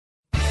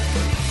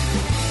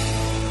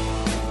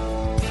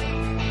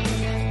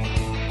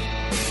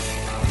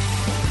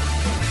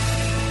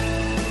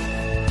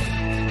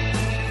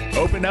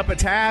Open up a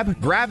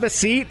tab, grab a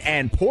seat,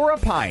 and pour a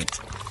pint.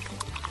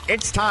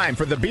 It's time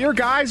for the Beer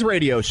Guys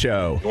Radio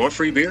Show. You want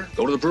free beer?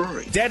 Go to the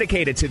brewery.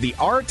 Dedicated to the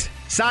art,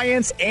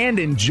 science, and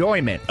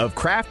enjoyment of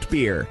craft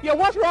beer. Yeah,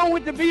 what's wrong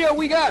with the beer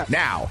we got?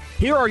 Now,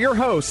 here are your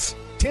hosts,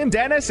 Tim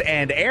Dennis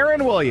and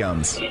Aaron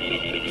Williams.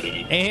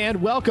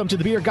 And welcome to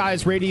the Beer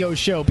Guys Radio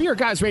Show.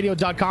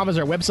 BeerGuysRadio.com is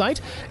our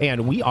website,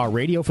 and we are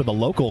radio for the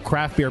local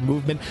craft beer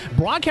movement,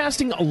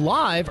 broadcasting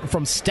live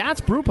from Stats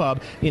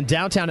Brewpub in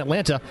downtown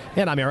Atlanta.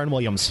 And I'm Aaron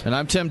Williams. And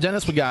I'm Tim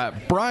Dennis. We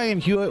got Brian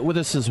Hewitt with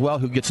us as well,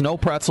 who gets no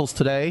pretzels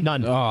today.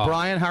 None.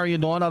 Brian, how are you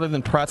doing other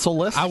than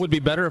pretzel-less? I would be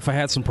better if I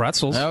had some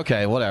pretzels.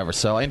 Okay, whatever.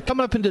 So, and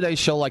coming up in today's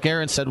show, like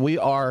Aaron said, we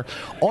are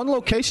on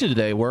location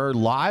today. We're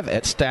live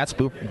at Stats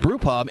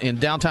Brewpub in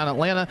downtown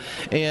Atlanta,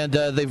 and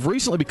they've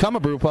recently become a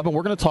brewpub, and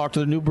we're going to talk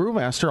to the new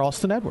brewmaster,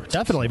 Austin Edwards.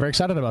 Definitely. Very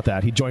excited about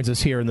that. He joins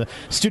us here in the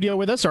studio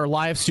with us, our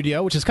live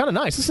studio, which is kind of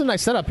nice. This is a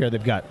nice setup here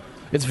they've got.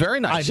 It's very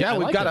nice. I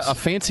we've like got this. a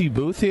fancy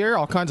booth here,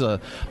 all kinds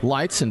of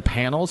lights and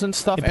panels and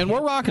stuff, and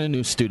we're rocking a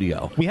new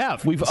studio. We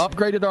have. We've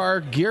upgraded our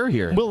gear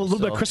here. Well, a little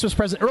bit of Christmas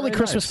present, early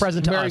Christmas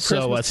present to Merry us,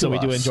 Christmas so to we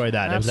do us. enjoy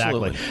that.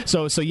 Absolutely.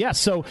 Exactly.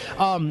 So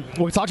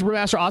we'll talk to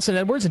Brewmaster Austin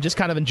Edwards and just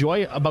kind of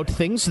enjoy about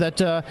things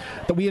that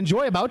we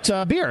enjoy about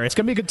beer. It's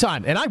going to be a good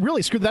time, and I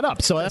really screwed that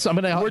up. So that's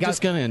We're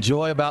just going to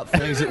enjoy about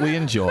things that we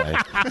enjoy.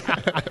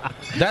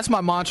 That's my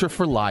mantra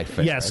for life.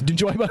 Yes,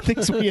 enjoy about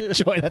things we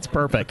enjoy. That's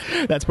perfect.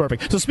 That's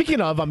perfect. So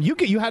speaking of,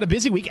 you had a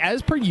busy week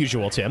as per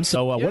usual, Tim.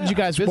 So what were you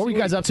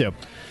guys up to?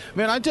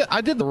 Man,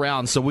 I did the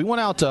rounds. So we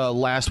went out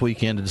last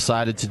weekend and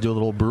decided to do a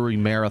little brewery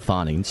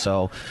marathoning.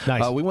 So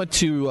nice. We went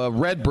to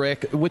Red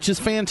Brick, which is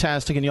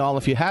fantastic. And y'all,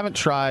 if you haven't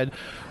tried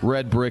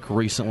Red Brick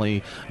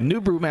recently,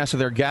 new brewmaster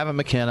there, Gavin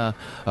McKenna.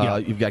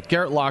 You've got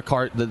Garrett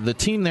Lockhart. The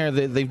team there,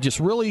 they've just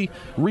really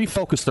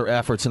refocused their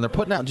efforts, and they're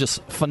putting out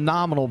just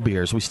phenomenal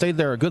beers. We stayed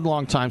there a good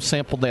long time,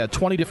 sampled. They had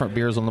 20 different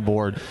beers on the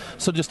board,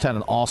 so just had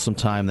an awesome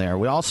time there.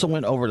 We also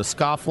went over to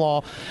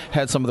Scofflaw,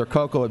 had some of their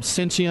Cocoa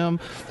Absinthium,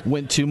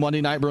 went to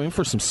Monday Night Brewing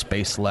for some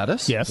Space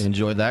Lettuce. Yes.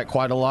 Enjoyed that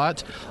quite a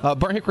lot.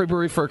 Burnt Hickory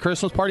Brewery for a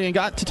Christmas party, and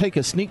got to take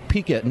a sneak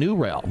peek at New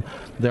Realm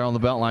there on the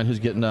Beltline, who's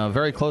getting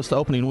very close to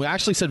opening. We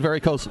actually said very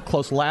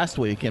close last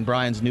week in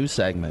Brian's news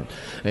segment,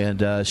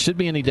 and should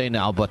be any day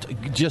now, but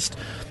just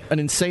an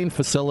insane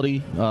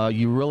facility.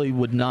 You really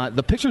would not.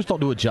 The pictures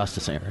don't do it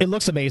justice, Aaron. It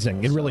looks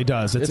amazing. It really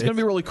does. It's going to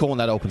be really cool when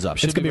that opens up.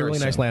 It's going to be a really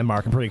nice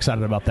landmark. I'm pretty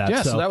excited about that.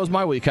 Yeah, so that was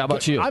my week. How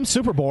about you? I'm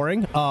super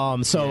boring.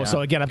 So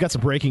again, I've got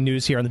some breaking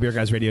news here on the Beer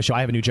Guys Radio Show. I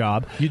have a new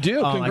job. You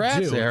do? Congrats, I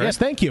do. Aaron. Yes,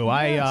 thank you.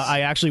 Yes.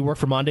 I actually work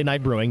for Monday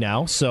Night Brewing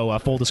now, so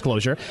full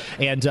disclosure.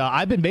 And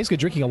I've been basically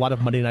drinking a lot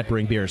of Monday Night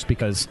Brewing beers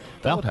because,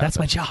 that's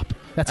my job.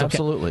 That's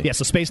absolutely. Okay. Yeah,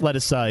 so Space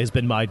Lettuce has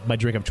been my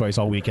drink of choice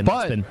all week, and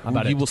that's been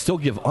about you will still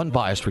give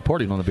unbbiased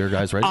reporting on the Beer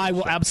Guys Radio Show. I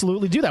will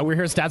absolutely do that. We're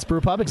here at Stats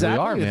Brewpub, exactly.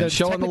 We are, man.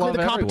 Showing the love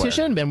the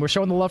competition, everywhere. and we're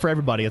showing the love for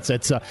everybody. It's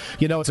it's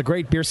a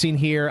great beer scene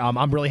here.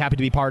 I'm really happy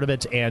to be part of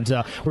it, and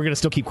we're going to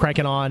still keep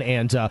cranking on.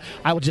 And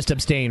I will just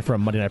abstain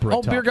from Monday Night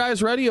Brewing. Beer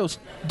Guys Radio's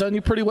done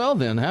you pretty well,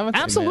 then, haven't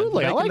you?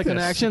 Absolutely, man? I like the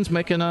connections,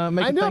 making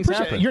things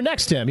happen. You're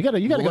next, Tim. You got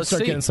to go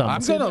start getting some.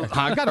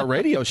 I got a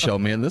radio show,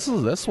 man. This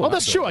one. Oh,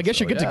 that's true. I guess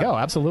you're good to go.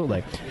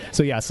 Absolutely.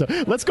 So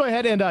let's go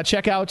ahead and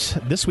check out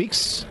this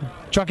week's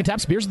Truck and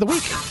Tap's Beers of the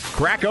Week.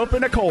 Crack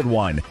open a cold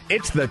one.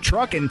 It's the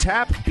Truck and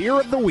Tap Beer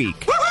of the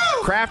Week.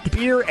 Woo-hoo! Craft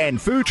beer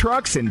and food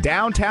trucks in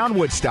downtown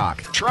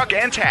Woodstock.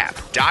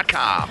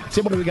 Truckandtap.com.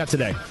 See what do we got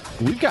today?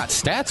 We've got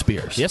Stats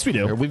beers. Yes, we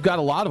do. We've got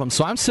a lot of them.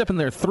 So I'm sipping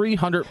their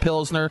 300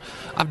 Pilsner.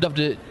 I've dubbed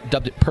it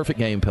Perfect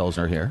Game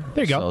Pilsner here.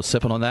 There you go. So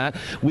sipping on that.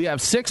 We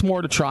have 6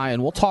 more to try,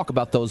 and we'll talk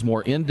about those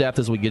more in depth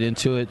as we get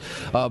into it.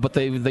 But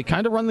they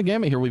kind of run the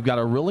gamut here. We've got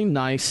a really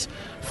nice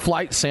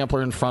flight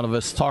sampler in front of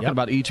us, talking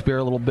about each beer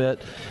a little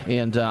bit,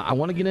 and I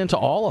want to get into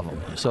all of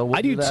them. So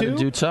we'll do that too. in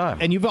due time.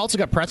 And you've also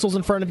got pretzels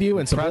in front of you,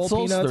 and some pretzels.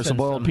 boiled peanuts. There's some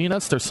boiled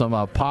peanuts. There's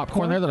some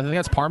popcorn there. That I think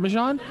that's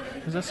Parmesan.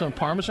 Is that some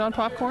Parmesan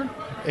popcorn?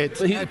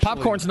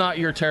 Popcorn's not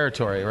your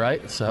territory,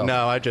 right? So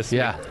no, I just he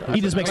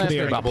just makes the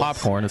beer about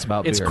popcorn. It's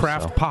about it's beer,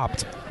 craft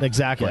popped.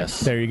 Exactly. Yes.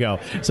 There you go.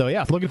 So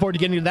looking forward to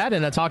getting into that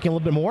and talking a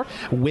little bit more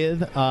with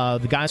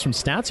the guys from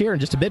Stats here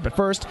in just a bit. But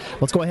first,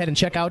 let's go ahead and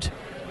check out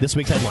this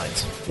week's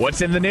headlines.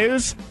 What's in the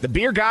news? The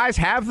Beer Guys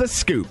have the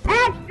scoop.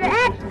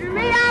 Extra,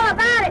 read all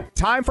about it.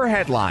 Time for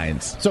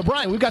headlines. So,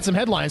 Brian, we've got some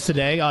headlines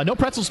today. No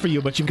pretzels for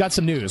you, but you've got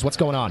some news. What's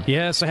going on?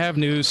 Yes, I have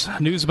news.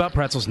 News about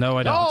pretzels. No,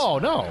 I don't. Oh,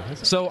 no.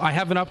 So I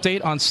have an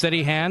update on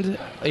Steady Hand.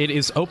 It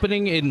is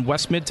opening in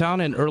West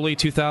Midtown in early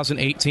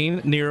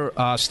 2018 near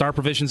Star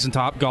Provisions and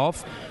Top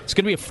Golf. It's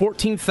going to be a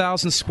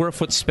 14,000 square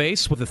foot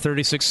space with a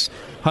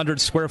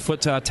 3,600 square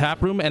foot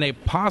tap room and a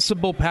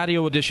possible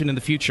patio addition in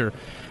the future.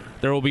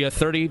 There will be a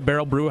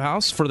 30-barrel brew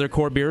house for their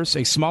core beers,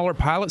 a smaller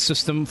pilot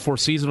system for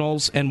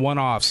seasonals and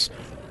one-offs.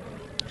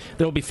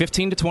 There will be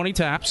 15 to 20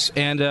 taps,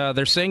 and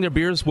they're saying their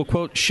beers will,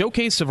 quote,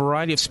 showcase a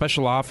variety of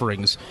special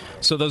offerings.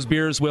 So those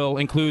beers will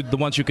include the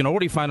ones you can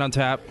already find on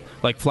tap,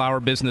 like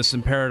Flower Business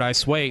and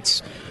Paradise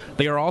Waits.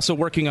 They are also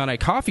working on a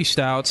coffee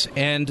stout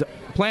and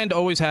plan to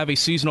always have a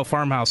seasonal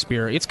farmhouse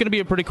beer. It's going to be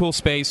a pretty cool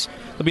space.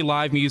 There'll be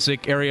live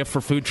music, area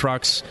for food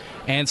trucks,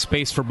 and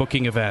space for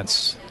booking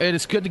events. And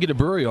it's good to get a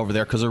brewery over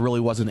there because there really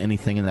wasn't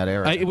anything in that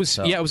area. It was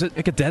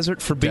like a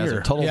desert for beer.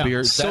 Desert, total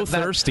beer. So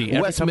thirsty.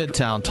 West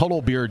Midtown,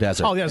 total beer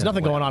desert. Oh, yeah, there's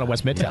nothing going on in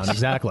West Midtown.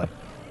 Exactly.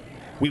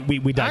 We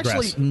digress.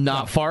 Actually,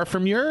 not far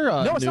from your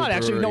no, it's not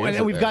actually. No,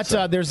 and we've got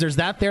there's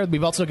that there.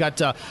 We've also got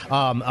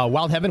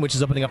Wild Heaven, which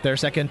is opening up their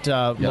second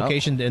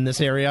location in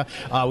this area.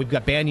 We've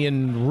got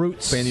Banyan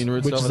Roots, which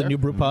is a new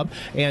brew pub,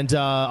 and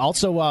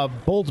also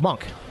Bold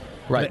Monk.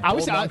 Right, I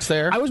always want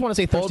to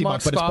say Thirsty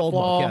Monk, but it's Bold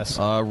Monk. Yes,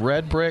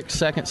 Red Brick,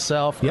 Second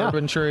Self,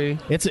 Urban Tree.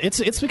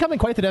 It's becoming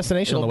quite the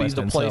destination on the West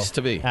End. It'll be the place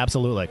to be.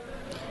 Absolutely.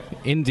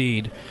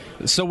 Indeed.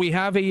 So we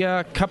have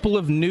a couple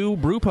of new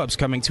brew pubs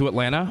coming to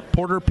Atlanta.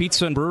 Porter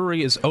Pizza and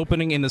Brewery is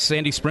opening in the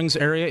Sandy Springs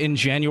area in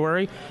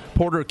January.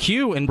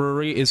 PorterQ and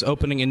Brewery is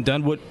opening in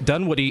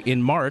Dunwoody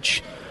in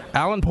March.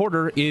 Alan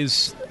Porter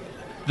is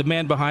the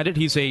man behind it.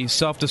 He's a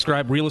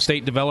self-described real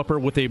estate developer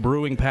with a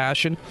brewing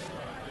passion.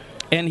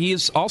 And he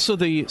is also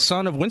the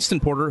son of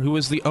Winston Porter, who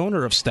is the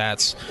owner of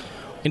Stats.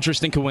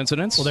 Interesting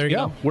coincidence. Well, there you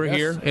go. We're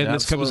here, and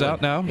this comes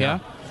out now. Yeah.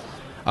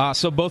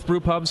 So both brew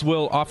pubs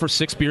will offer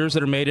 6 beers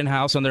that are made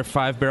in-house on their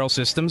 5-barrel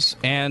systems,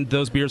 and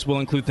those beers will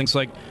include things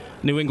like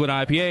New England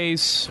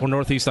IPAs or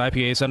Northeast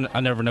IPAs. I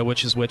never know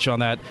which is which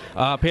on that.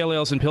 Pale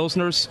ales and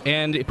Pilsners,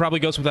 and it probably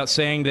goes without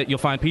saying that you'll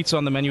find pizza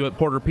on the menu at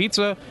Porter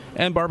Pizza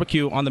and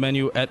barbecue on the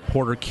menu at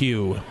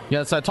PorterQ.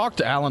 Yes, I talked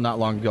to Alan not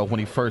long ago when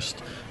he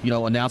first,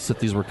 announced that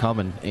these were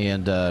coming,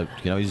 and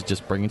he's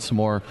just bringing some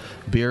more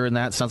beer and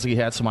that. Sounds like he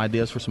had some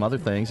ideas for some other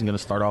things. I'm going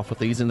to start off with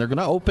these, and they're going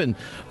to open,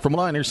 from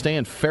what I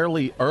understand,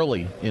 fairly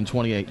early in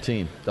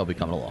 2018. They'll be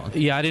coming along.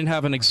 Yeah, I didn't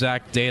have an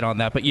exact date on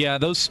that, but yeah,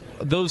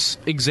 those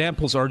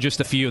examples are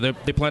just a few.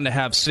 They plan to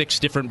have 6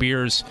 different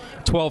beers,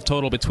 12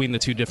 total between the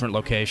 2 different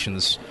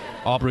locations,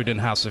 all brewed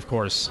in-house, of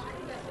course.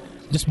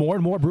 Just more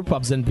and more brew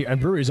pubs and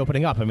breweries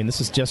opening up. I mean,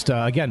 this is just,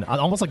 again,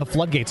 almost like the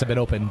floodgates have been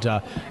opened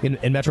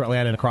in Metro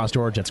Atlanta and across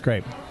Georgia. It's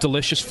great.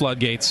 Delicious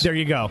floodgates. There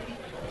you go.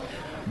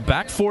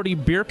 Back 40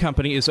 Beer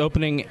Company is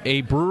opening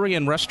a brewery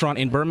and restaurant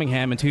in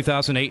Birmingham in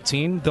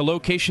 2018. The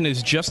location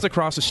is just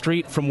across the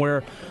street from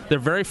where their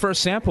very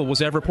first sample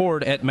was ever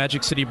poured at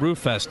Magic City Brew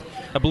Fest.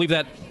 I believe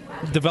that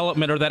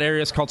development or that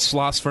area is called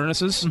Sloss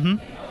Furnaces.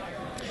 Mm-hmm.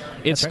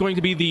 It's going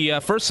to be the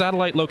first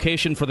satellite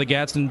location for the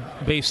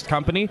Gadsden-based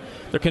company.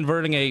 They're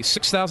converting a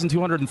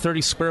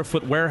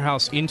 6,230-square-foot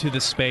warehouse into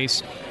this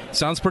space.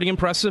 Sounds pretty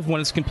impressive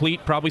when it's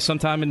complete, probably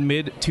sometime in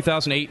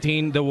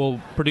mid-2018. They will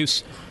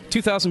produce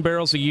 2,000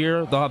 barrels a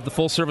year. They'll have the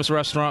full-service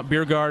restaurant,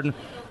 beer garden,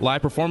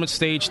 live performance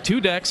stage,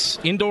 2 decks,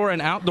 indoor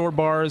and outdoor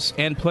bars,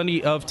 and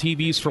plenty of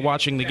TVs for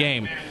watching the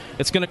game.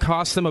 It's going to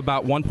cost them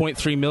about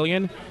 $1.3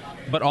 million,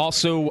 but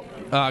also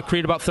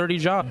create about 30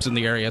 jobs in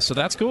the area, so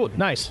that's cool.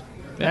 Nice.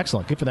 Yeah.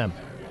 Excellent. Good for them.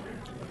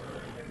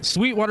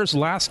 SweetWater's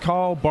Last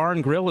Call Bar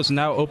and Grill is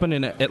now open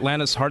in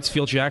Atlanta's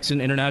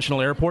Hartsfield-Jackson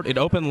International Airport. It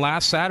opened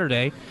last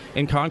Saturday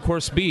in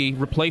Concourse B,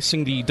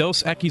 replacing the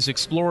Dos Equis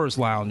Explorers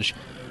Lounge.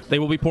 They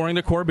will be pouring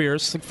their core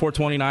beers, like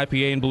 420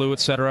 IPA and Blue,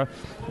 etc.,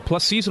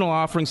 plus seasonal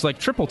offerings like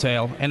Triple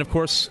Tail, and of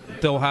course,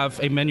 they'll have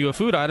a menu of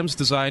food items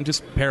designed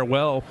to pair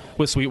well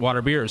with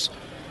SweetWater beers.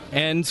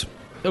 And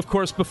of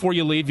course, before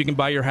you leave, you can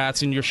buy your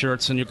hats and your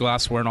shirts and your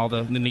glassware and all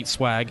the neat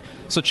swag.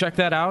 So check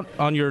that out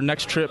on your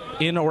next trip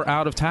in or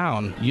out of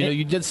town.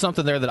 You did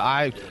something there that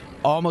I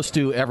almost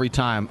do every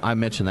time I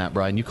mention that,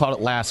 Brian. You called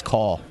it Last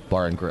Call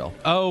Bar and Grill.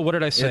 Oh, what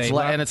did I say?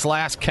 It's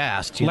Last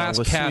Cast.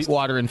 With Cast.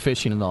 SweetWater and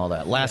fishing and all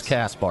that. Last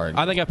Cast Bar and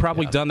Grill. I think I've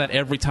probably done that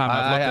every time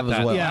I've looked have at that.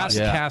 as well. Last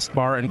Cast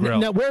Bar and Grill.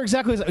 Now, where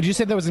exactly did you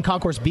say that was in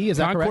Concourse B? Is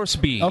that correct? Concourse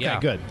B, Okay, yeah.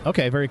 good.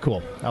 Okay, very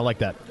cool. I like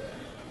that.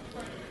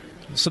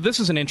 So this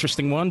is an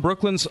interesting one.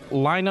 Brooklyn's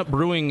Lineup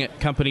Brewing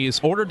Company is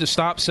ordered to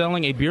stop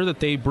selling a beer that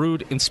they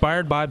brewed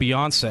inspired by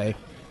Beyoncé.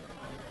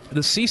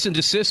 The cease and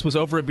desist was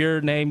over a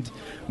beer named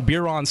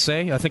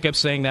Beyoncé. I think I'm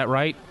saying that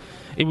right.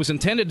 It was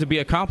intended to be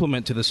a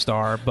compliment to the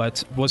star,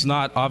 but was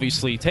not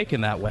obviously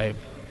taken that way.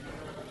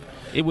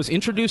 It was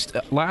introduced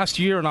last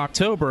year in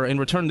October and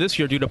returned this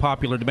year due to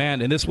popular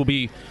demand, and this will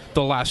be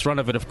the last run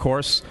of it, of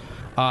course.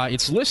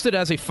 It's listed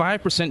as a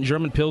 5%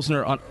 German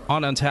Pilsner on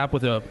Untappd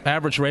with an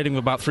average rating of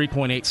about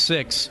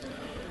 3.86.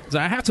 So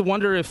I have to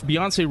wonder if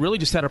Beyoncé really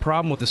just had a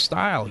problem with the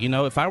style. You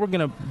know, if I were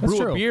going to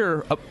brew a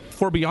beer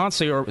for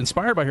Beyoncé or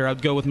inspired by her,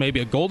 I'd go with maybe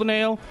a golden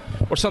ale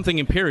or something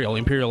Imperial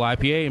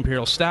IPA,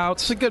 Imperial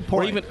Stouts. That's a good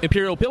point. Or even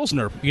Imperial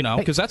Pilsner,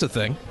 because that's a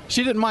thing.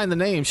 She didn't mind the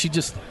name. She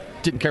just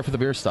didn't care for the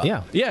beer stuff.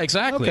 Yeah,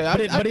 exactly.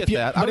 Okay,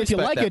 But if you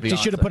like it, you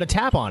should have put a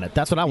tap on it.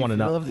 That's what I want to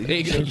know.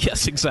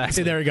 Yes, exactly.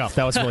 See, there you go.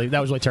 That was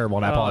really terrible,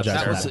 and I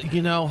apologize for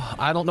that.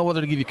 I don't know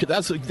whether to give you.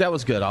 That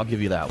was good. I'll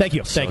give you that. Thank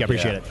you. I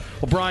appreciate it.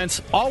 Well,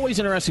 Brian's always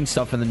interesting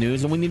stuff in the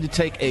news, and we need to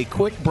take a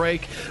quick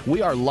break.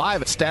 We are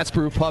live at Stats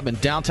Brewpub in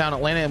downtown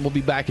Atlanta, and we'll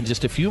be back in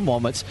just a few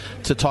moments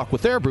to talk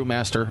with their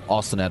brewmaster,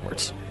 Austin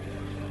Edwards.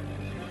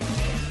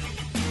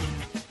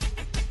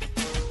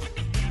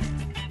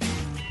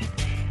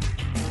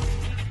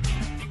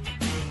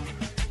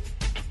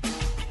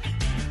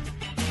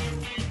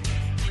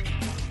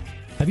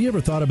 Have you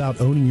ever thought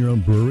about owning your own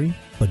brewery,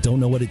 but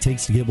don't know what it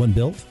takes to get one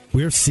built?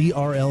 We're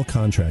CRL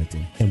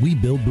Contracting, and we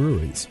build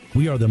breweries.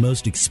 We are the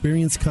most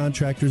experienced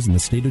contractors in the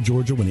state of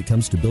Georgia when it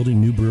comes to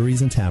building new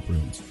breweries and tap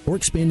rooms, or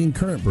expanding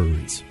current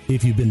breweries.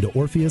 If you've been to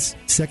Orpheus,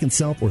 Second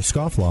Self, or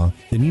Scofflaw,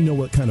 then you know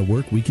what kind of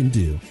work we can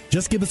do.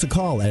 Just give us a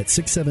call at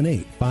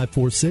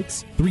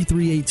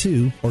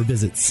 678-546-3382 or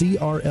visit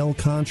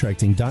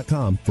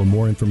crlcontracting.com for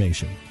more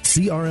information.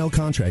 CRL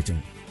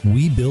Contracting.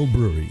 We build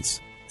breweries.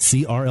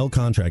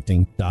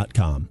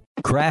 crlcontracting.com.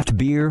 Craft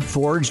beer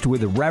forged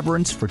with a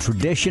reverence for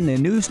tradition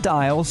and new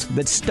styles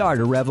that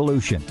start a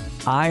revolution.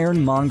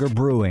 Ironmonger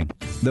Brewing.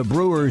 The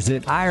brewers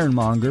at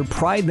Ironmonger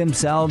pride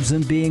themselves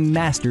in being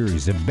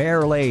masters of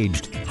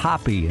barrel-aged,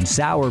 hoppy, and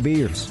sour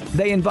beers.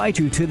 They invite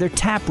you to their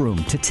tap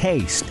room to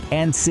taste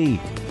and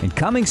see. And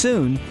coming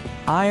soon,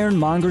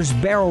 Ironmonger's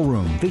Barrel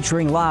Room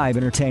featuring live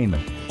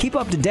entertainment. Keep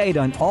up to date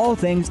on all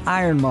things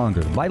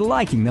Ironmonger by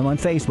liking them on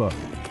Facebook.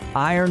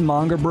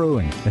 Ironmonger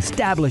Brewing,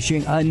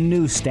 establishing a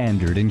new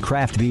standard in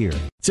craft beer.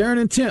 It's Aaron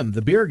and Tim,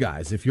 the beer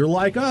guys. If you're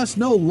like us,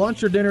 no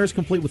lunch or dinner is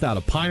complete without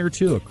a pint or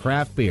two of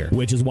craft beer.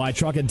 Which is why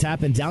Truck and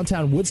Tap in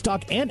downtown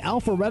Woodstock and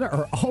Alpharetta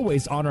are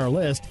always on our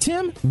list.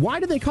 Tim,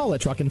 why do they call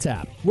it Truck and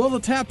Tap? Well, the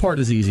tap part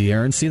is easy,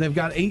 Aaron. See, they've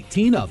got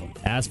 18 of them.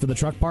 As for the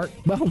truck part,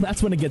 well,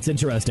 that's when it gets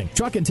interesting.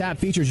 Truck and Tap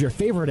features your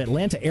favorite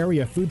Atlanta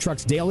area food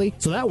trucks daily,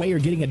 so that way you're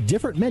getting a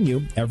different menu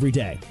every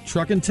day.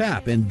 Truck and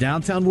Tap in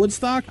downtown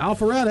Woodstock,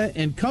 Alpharetta,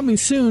 and coming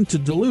soon to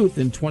Duluth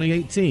in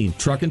 2018.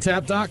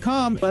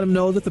 Truckandtap.com. Let them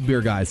know that the beer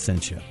guys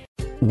sent you.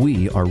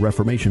 We are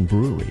Reformation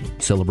Brewery,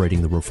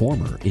 celebrating the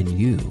reformer in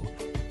you.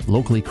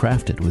 Locally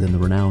crafted within the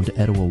renowned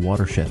Etowah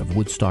watershed of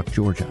Woodstock,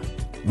 Georgia,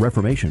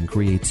 Reformation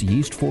creates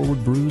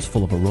yeast-forward brews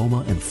full of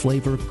aroma and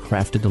flavor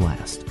crafted to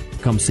last.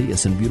 Come see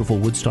us in beautiful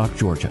Woodstock,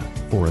 Georgia,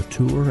 for a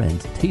tour and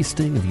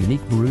tasting of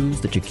unique brews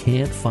that you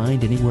can't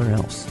find anywhere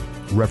else.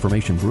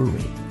 Reformation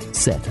Brewery,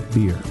 set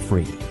beer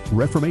free.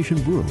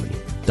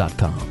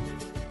 ReformationBrewery.com.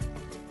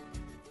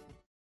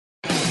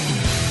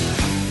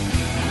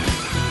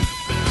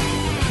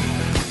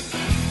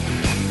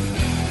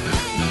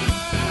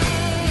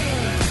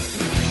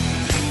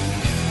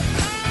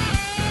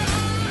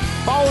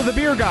 Follow the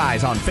Beer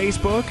Guys on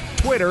Facebook,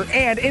 Twitter,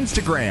 and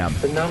Instagram.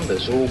 The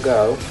numbers all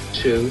go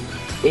to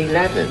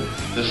 11.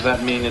 Does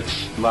that mean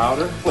it's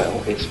louder?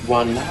 Well, it's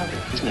one louder,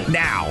 isn't it?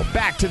 Now,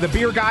 back to the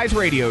Beer Guys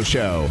Radio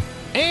Show.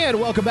 And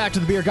welcome back to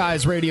the Beer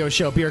Guys Radio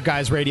Show.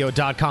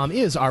 BeerGuysRadio.com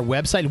is our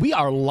website. We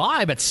are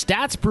live at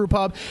Stats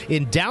Brewpub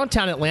in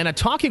downtown Atlanta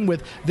talking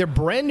with their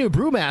brand new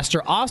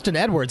brewmaster, Austin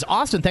Edwards.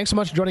 Austin, thanks so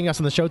much for joining us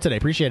on the show today.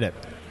 Appreciate it.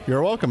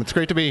 You're welcome. It's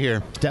great to be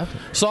here.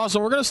 Definitely. So,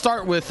 Austin, we're going to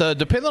start with,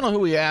 depending on who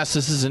we ask,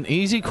 this is an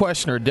easy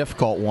question or a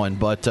difficult one,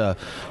 but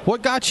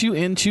what got you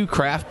into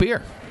craft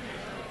beer?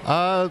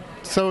 So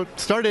it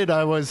started,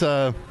 I was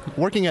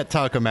working at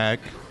Taco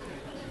Mac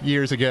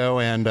years ago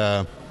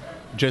and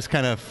just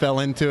kind of fell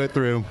into it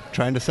through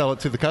trying to sell it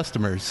to the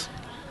customers.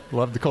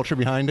 Loved the culture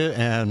behind it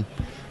and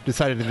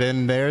decided then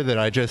and there that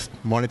I just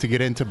wanted to get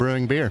into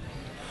brewing beer.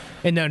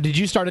 And now, did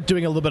you start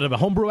doing a little bit of a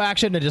homebrew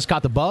action and just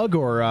got the bug,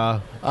 or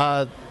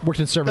worked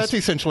in service? That's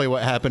essentially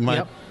what happened.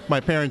 My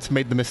parents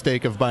made the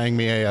mistake of buying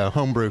me a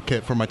homebrew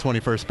kit for my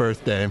 21st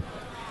birthday. And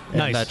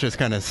nice. That just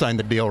kind of signed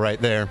the deal right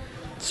there.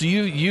 So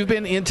you've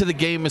been into the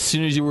game as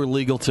soon as you were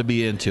legal to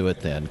be into it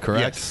then,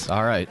 correct? Yes.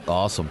 All right,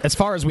 awesome. As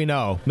far as we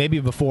know,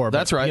 maybe before.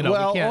 That's right.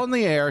 But, on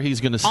the air,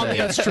 he's going to say.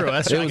 That's true.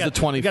 That's it right. was the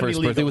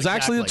 21st birthday. It was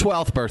actually the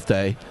 12th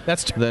birthday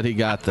that he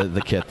got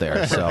the kit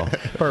there. So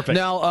perfect.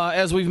 Now,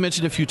 as we've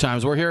mentioned a few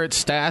times, we're here at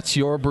Stats,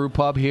 your brew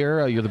pub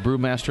here. You're the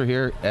brewmaster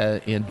here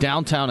in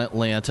downtown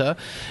Atlanta.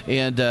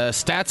 And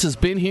Stats has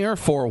been here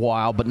for a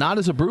while, but not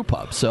as a brew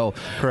pub. So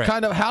correct.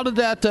 Kind of how did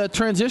that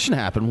transition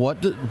happen?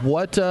 What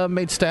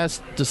made Stats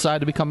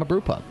decide to become a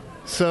brew pub?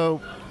 So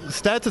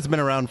Stats has been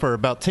around for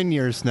about 10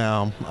 years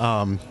now.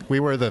 We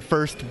were the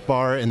first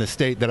bar in the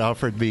state that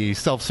offered the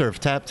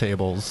self-serve tap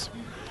tables.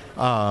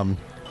 For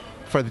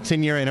the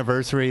 10-year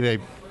anniversary, they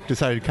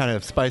decided to kind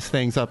of spice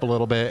things up a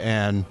little bit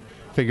and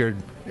figured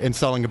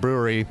installing a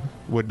brewery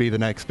would be the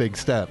next big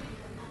step.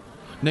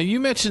 Now,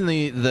 you mentioned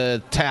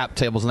the tap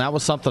tables, and that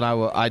was something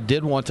I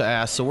did want to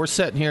ask. So we're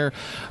sitting here,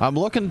 I'm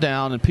looking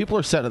down, and people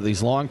are sitting at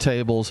these long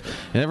tables,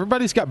 and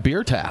everybody's got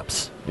beer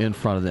taps in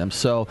front of them.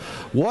 So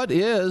what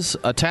is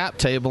a tap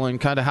table,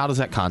 and kind of how does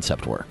that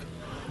concept work?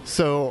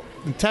 So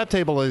the tap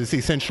table is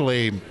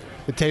essentially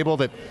a table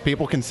that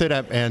people can sit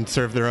at and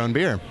serve their own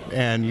beer.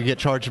 And you get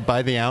charged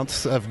by the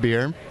ounce of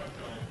beer,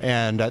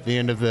 and at the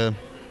end of the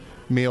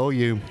meal,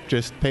 you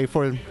just pay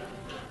for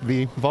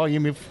the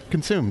volume you've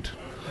consumed.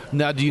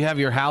 Now, do you have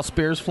your house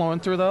beers flowing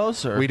through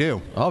those? Or? We do.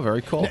 Oh,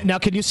 very cool. Now,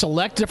 can you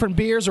select different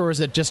beers, or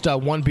is it just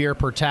one beer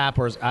per tap?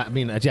 Or how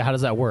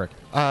does that work?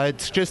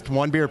 It's just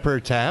one beer per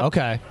tap.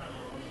 Okay.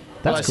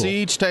 That's cool. I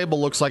see each table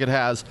looks like it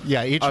has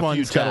each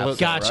one's got a little.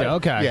 Gotcha, right?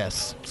 Okay.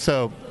 Yes.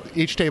 So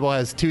each table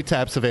has 2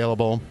 taps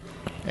available,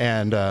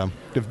 and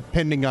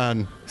depending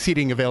on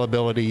seating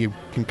availability, you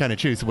can kind of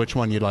choose which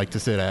one you'd like to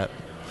sit at.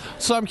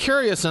 So I'm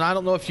curious, and I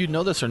don't know if you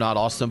know this or not,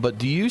 Austin, but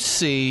do you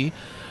see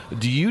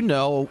Do you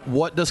know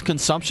what does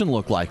consumption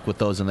look like with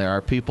those in there?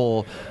 Are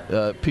people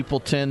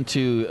tend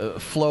to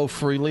flow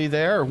freely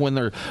there, or when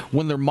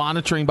they're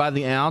monitoring by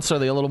the ounce, are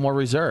they a little more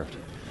reserved?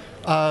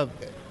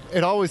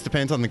 It always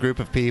depends on the group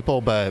of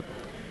people, but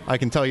I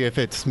can tell you if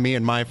it's me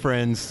and my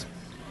friends,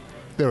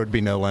 there would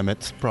be no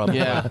limits, probably.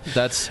 Yeah,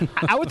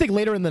 I would think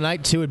later in the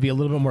night, too, it'd be a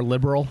little bit more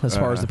liberal as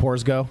far as the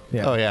pours go.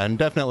 Yeah. Oh, yeah, and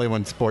definitely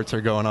when sports are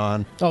going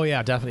on. Oh,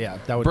 yeah, definitely, yeah.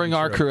 That would Bring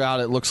our crew out.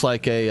 It looks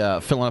like a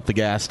filling up the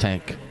gas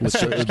tank with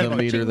the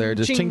meter there.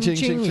 Just ching, ching,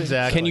 ching.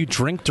 Exactly. Can you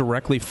drink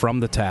directly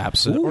from the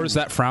taps, or is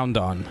that frowned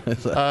on?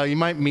 You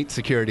might meet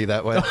security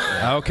that way.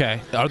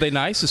 Okay. Are they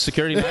nice? Is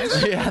security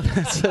nice? Yeah,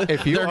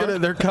 if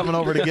they're coming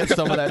over to get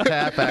some of that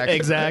tap action.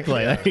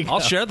 Exactly.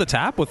 I'll share the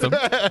tap with them.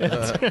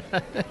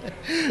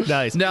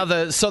 Nice. Now,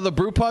 the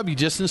Brewpub, you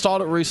just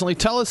installed it recently.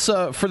 Tell us,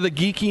 for the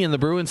geeky and the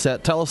brewing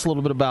set, tell us a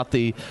little bit about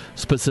the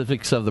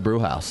specifics of the brew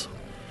house.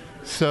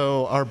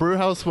 So our brew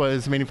house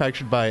was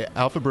manufactured by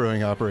Alpha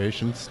Brewing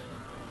Operations.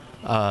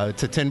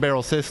 It's a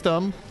 10-barrel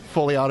system,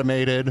 fully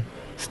automated,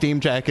 steam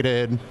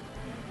jacketed.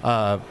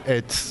 I've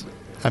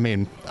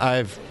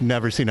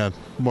never seen a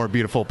more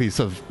beautiful piece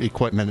of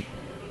equipment.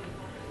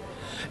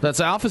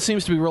 Alpha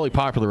seems to be really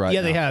popular right now.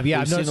 Yeah, they have.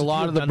 Yeah, I've seen a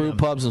lot of the brew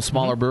pubs and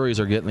smaller breweries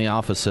are getting the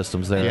Alpha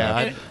systems there.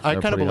 Yeah, I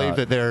kind of believe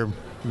that they're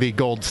the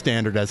gold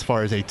standard as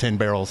far as a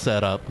 10-barrel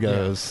setup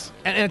goes.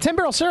 Yeah. And a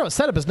 10-barrel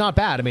setup is not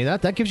bad. I mean,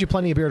 that gives you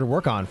plenty of beer to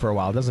work on for a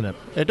while, doesn't it?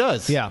 It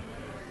does. Yeah.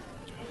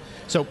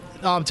 So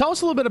tell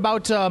us a little bit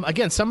about,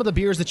 again, some of the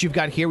beers that you've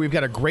got here. We've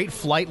got a great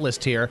flight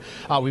list here.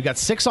 We've got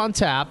 6 on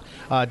tap.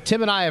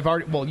 Tim and I have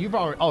already, you've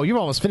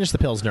almost finished the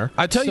Pilsner.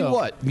 I tell you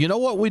what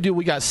we do?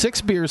 We got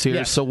 6 beers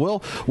here, so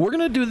we're going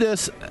to do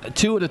this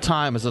 2 at a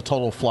time as a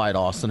total flight,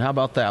 Austin. How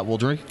about that? We'll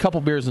drink a couple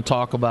beers and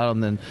talk about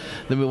them, then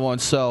move on.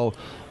 So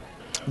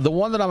the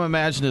one that I'm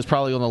imagining is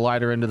probably on the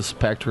lighter end of the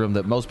spectrum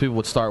that most people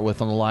would start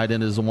with on the light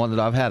end is the one that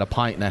I've had a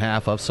pint and a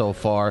half of so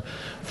far,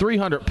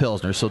 300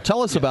 Pilsner. So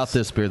tell us about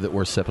this beer that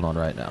we're sipping on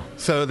right now.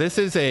 So this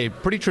is a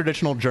pretty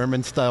traditional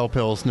German-style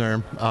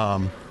Pilsner.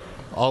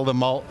 All the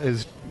malt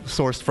is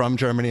sourced from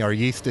Germany. Our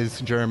yeast is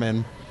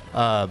German.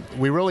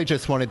 We really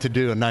just wanted to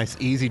do a nice,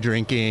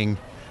 easy-drinking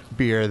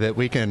beer that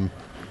we can,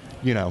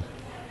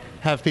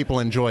 have people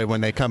enjoy when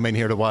they come in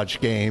here to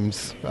watch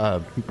games,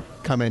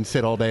 come in,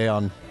 sit all day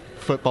on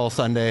football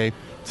Sunday.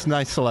 It's a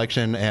nice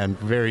selection and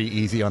very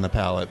easy on the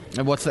palate.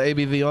 And what's the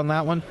ABV on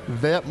that one?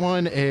 That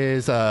one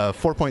is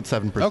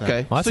 4.7%.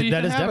 Okay, well, so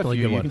that is definitely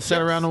a good one. You can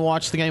sit around and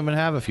watch the game and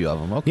have a few of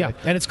them. Okay, yeah,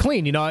 and it's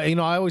clean. I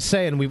always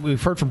say, and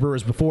we've heard from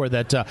brewers before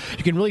that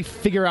you can really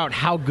figure out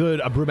how good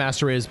a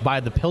brewmaster is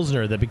by the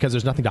Pilsner, because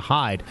there's nothing to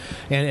hide.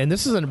 And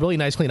this is a really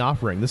nice, clean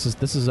offering. This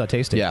is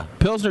tasty. Yeah,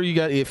 Pilsner. You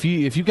got if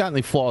you've got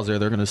any flaws there,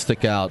 they're going to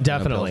stick out.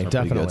 Definitely.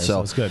 Good. So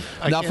it's good.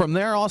 Now from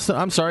there, Austin.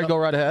 I'm sorry. Go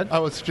right ahead. I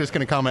was just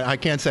going to comment. I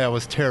can't say I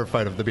was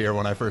terrified of the beer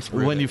when I first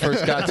brewed it. You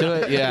first got to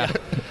it,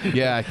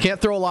 yeah. Can't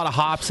throw a lot of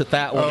hops at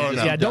that one. Oh,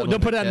 no. Yeah, don't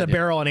put that in the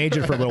barrel and age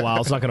it for a little while.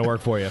 It's not going to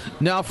work for you.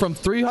 Now, from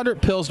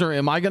 300 Pilsner,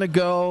 am I going to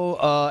go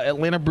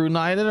Atlanta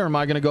Brewnited, or am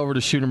I going to go over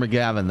to Shooter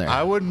McGavin there?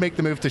 I would make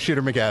the move to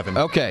Shooter McGavin.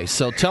 Okay,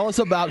 so tell us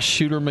about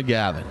Shooter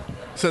McGavin.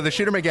 So the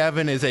Shooter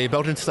McGavin is a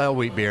Belgian-style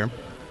wheat beer.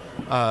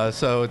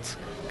 So it's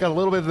got a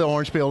little bit of the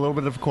orange peel, a little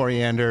bit of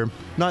coriander.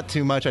 Not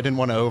too much. I didn't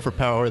want to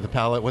overpower the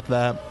palate with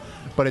that.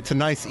 But it's a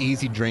nice,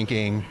 easy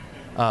drinking,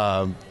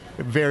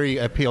 very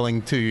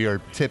appealing to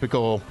your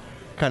typical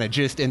kind of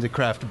just into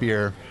craft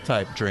beer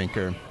type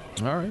drinker.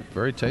 All right,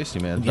 very tasty,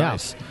 man. Yeah,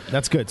 nice.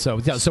 That's good. So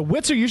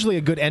wits are usually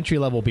a good entry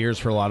level beers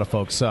for a lot of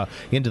folks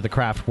into the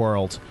craft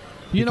world.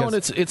 And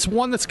it's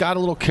one that's got a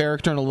little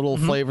character and a little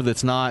flavor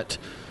that's not.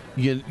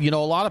 A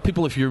lot of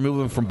people, if you're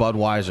moving from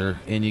Budweiser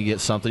and you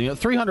get something,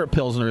 300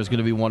 Pilsner is going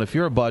to be one. If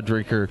you're a Bud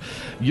drinker,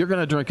 you're going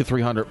to drink a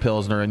 300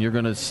 Pilsner and you're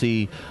going to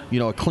see,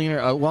 a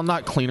cleaner,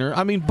 not cleaner.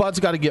 I mean,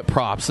 Bud's got to get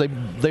props. They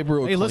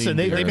brew a clean listen,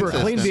 beer. they brew a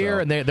clean beer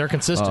and they're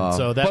consistent.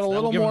 So that's but a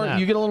little more.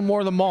 You get a little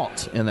more of the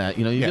malt in that.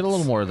 You get a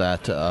little more of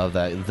that,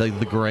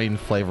 the grain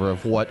flavor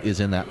of what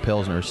is in that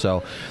Pilsner.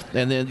 So,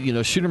 and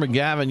then Shooter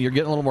McGavin, you're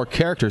getting a little more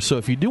character. So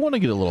if you do want to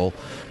get a little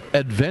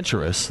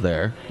adventurous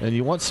there and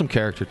you want some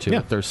character to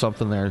it, there's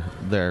something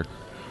there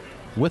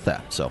with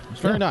that, so it's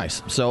very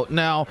nice. So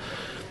now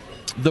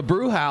the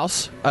brew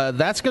house,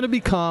 that's going to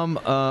become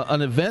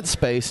an event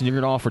space, and you're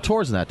going to offer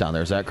tours in that down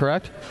there, is that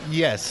correct?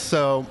 Yes.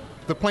 So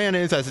the plan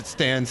is, as it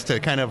stands, to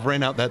kind of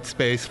rent out that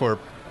space for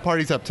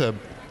parties up to,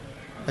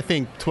 I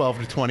think, 12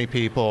 to 20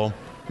 people,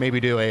 maybe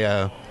do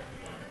a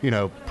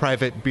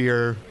private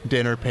beer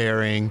dinner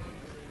pairing,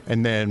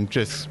 and then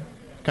just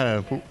kind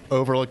of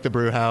overlook the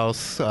brew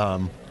house.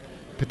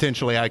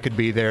 Potentially I could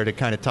be there to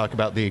kind of talk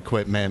about the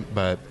equipment,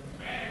 but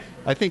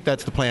I think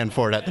that's the plan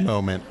for it at the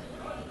moment.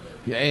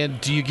 Yeah,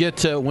 and do you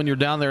get when you're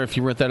down there, if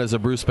you rent that as a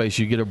brew space,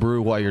 you get a brew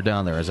while you're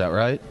down there, is that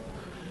right?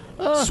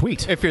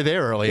 Sweet. If you're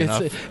there early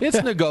enough.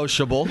 It's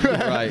negotiable.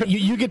 Right.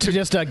 You get to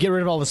just get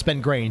rid of all the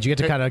spent grains. You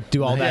get to kind of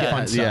do all that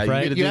fun stuff,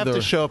 right? You have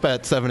to show up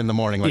at 7 in the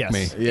morning like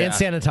me. Yeah. And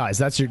sanitize.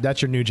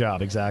 That's your new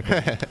job,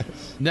 exactly.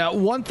 Now,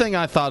 one thing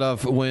I thought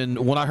of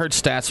when I heard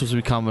Stats was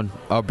becoming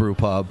a brew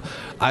pub,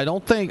 I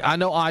don't think a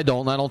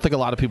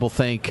lot of people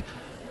think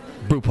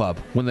Brewpub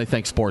when they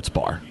think sports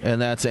bar,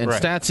 and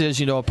Stats is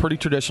a pretty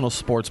traditional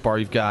sports bar.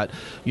 You've got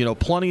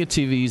plenty of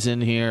TVs in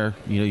here.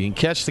 You can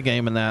catch the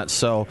game in that.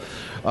 So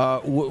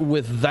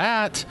with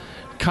that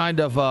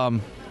kind of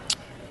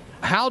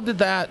how did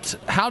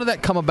that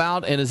come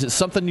about, and is it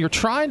something you're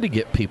trying to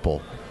get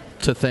people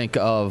to think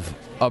of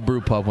a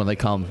Brewpub when they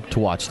come to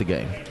watch the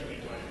game?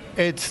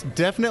 It's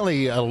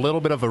definitely a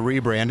little bit of a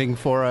rebranding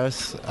for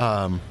us.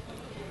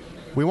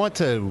 We want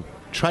to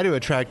try to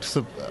attract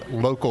some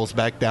locals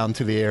back down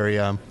to the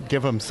area,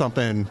 give them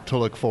something to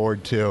look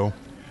forward to.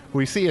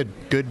 We see a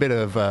good bit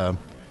of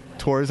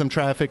tourism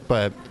traffic,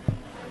 but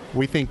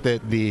we think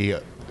that the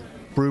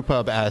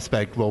brewpub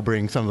aspect will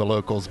bring some of the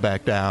locals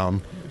back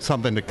down,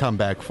 something to come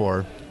back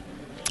for.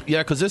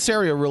 Yeah, because this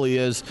area really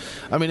is,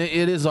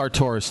 it is our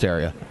tourist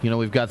area.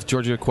 We've got the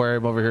Georgia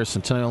Aquarium over here,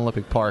 Centennial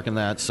Olympic Park and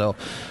that, so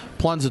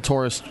tons of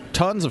tourist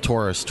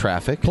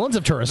traffic.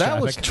 That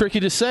was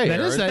tricky to say. That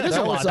is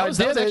a lot. That was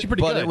actually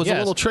pretty good. But it was a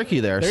little tricky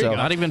there. So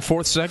not even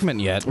fourth segment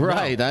yet.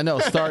 Right, no. I know,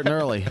 starting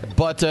early.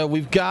 But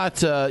we've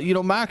got,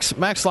 Max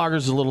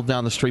Lager's a little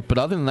down the street, but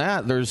other than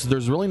that,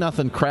 there's really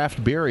nothing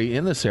craft beery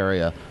in this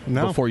area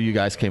before you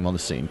guys came on the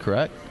scene,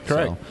 correct?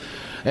 Correct. So,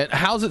 and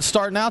how's it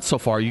starting out so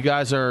far? You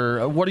guys are,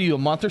 a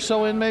month or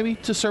so in maybe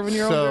to serving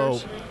your own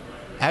beers?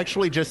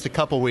 Actually just a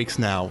couple weeks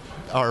now.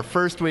 Our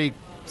first week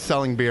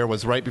selling beer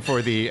was right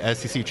before the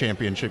SEC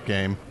championship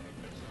game.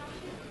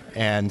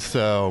 And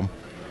so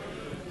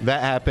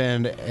that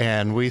happened,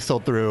 and we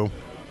sold through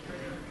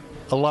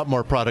a lot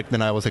more product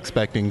than I was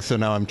expecting, so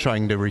now I'm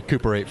trying to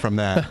recuperate from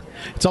that.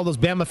 It's all those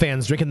Bama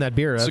fans drinking that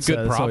beer. That's a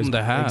good problem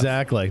to have.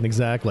 Exactly.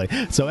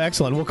 So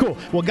excellent. Well, cool.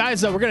 Well,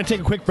 guys, we're going to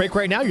take a quick break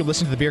right now. You're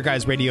listening to the Beer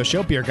Guys Radio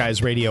Show.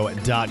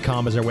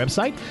 BeerGuysRadio.com is our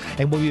website.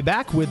 And we'll be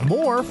back with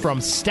more from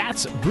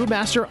Stats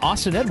Brewmaster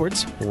Austin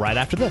Edwards right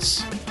after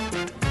this.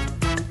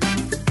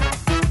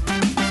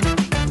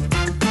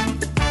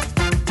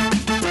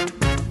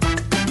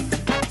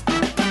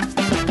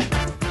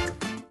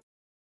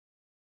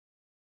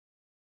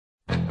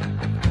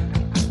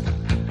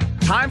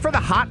 Time for the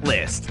Hot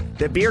List.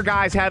 The Beer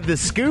Guys have the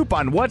scoop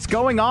on what's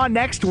going on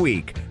next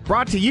week.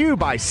 Brought to you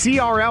by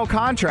CRL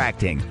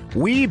Contracting.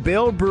 We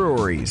build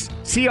breweries.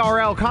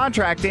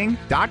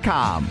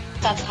 CRLcontracting.com.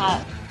 That's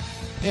hot.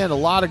 And a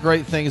lot of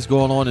great things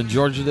going on in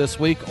Georgia this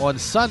week. On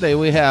Sunday,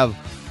 we have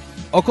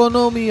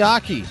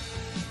Okonomiyaki.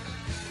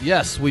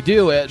 Yes, we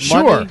do at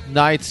Monday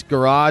Night's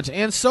Garage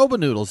and Soba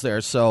Noodles there.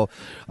 So,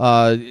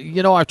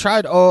 I've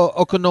tried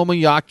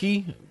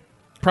Okonomiyaki.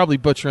 Probably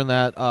butchering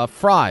that,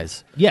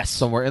 fries. Yes.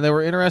 Somewhere. And they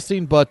were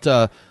interesting, but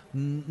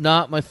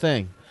not my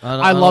thing.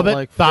 I love it.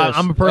 Like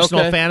I'm a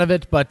personal fan of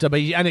it, but I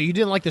know you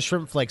didn't like the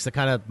shrimp flakes that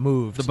kind of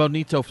moved. The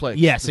bonito flakes.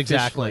 Yes,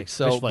 exactly.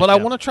 I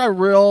want to try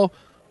real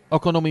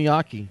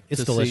okonomiyaki.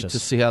 It's delicious. To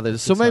see how that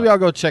is. So maybe I'll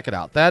go check it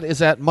out. That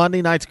is at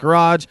Monday Night's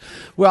Garage.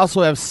 We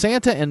also have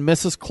Santa and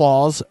Mrs.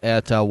 Claus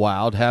at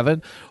Wild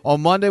Heaven. On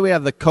Monday, we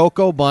have the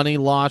Cocoa Bunny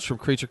launch from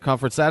Creature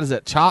Comforts. That is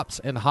at Chops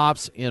and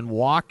Hops in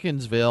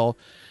Watkinsville.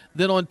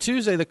 Then on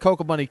Tuesday, the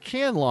Cocoa Bunny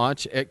can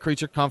launch at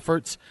Creature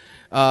Comforts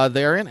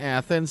there in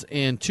Athens,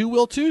 and Two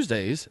Wheel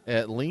Tuesdays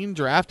at Lean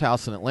Draft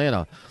House in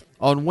Atlanta.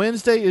 On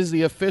Wednesday is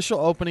the official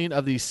opening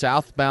of the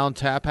Southbound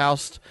Tap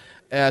House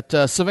at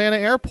Savannah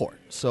Airport.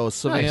 So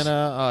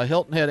Savannah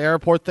Hilton Head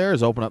Airport there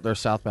is opening up their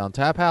Southbound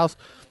Tap House.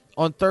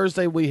 On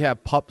Thursday, we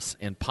have Pups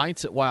and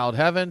Pints at Wild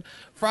Heaven.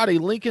 Friday,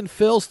 Lincoln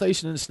Fill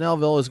Station in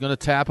Snellville is going to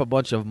tap a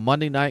bunch of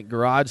Monday Night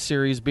Garage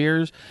Series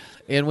beers.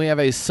 And we have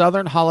a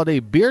Southern Holiday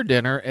Beer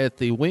Dinner at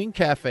the Wing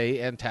Cafe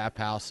and Tap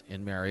House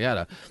in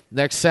Marietta.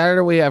 Next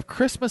Saturday, we have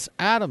Christmas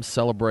Adams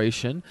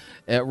celebration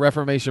at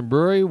Reformation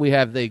Brewery. We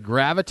have the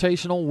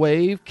Gravitational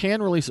Wave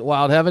can release at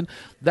Wild Heaven.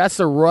 That's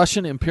the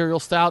Russian Imperial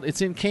Stout.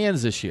 It's in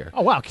cans this year.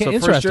 Oh, wow. So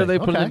first year they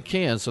put it in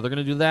cans, so they're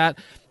going to do that.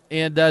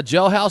 And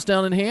Jailhouse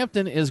down in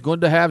Hampton is going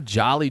to have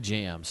Jolly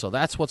Jam. So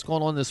that's what's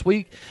going on this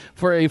week.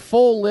 For a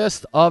full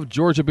list of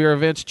Georgia beer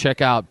events,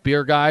 check out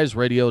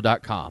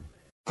BeerGuysRadio.com.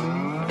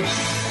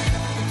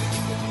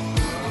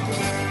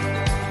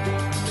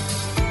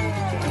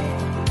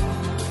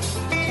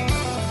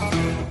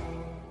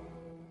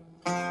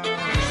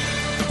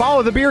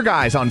 Follow the Beer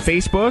Guys on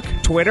Facebook,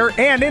 Twitter,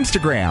 and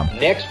Instagram.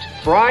 Next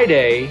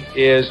Friday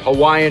is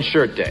Hawaiian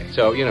Shirt Day.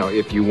 So,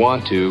 if you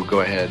want to, go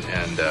ahead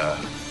and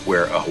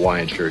wear a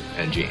Hawaiian shirt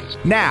and jeans.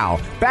 Now,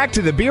 back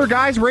to the Beer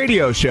Guys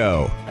Radio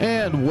Show.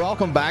 And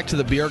welcome back to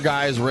the Beer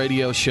Guys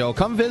Radio Show.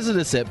 Come visit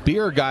us at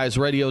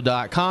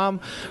beerguysradio.com.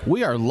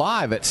 We are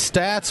live at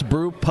Stats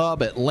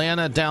Brewpub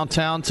Atlanta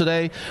downtown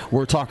today.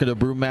 We're talking to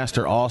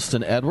Brewmaster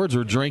Austin Edwards.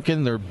 We're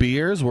drinking their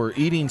beers. We're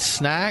eating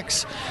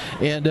snacks.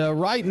 And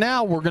right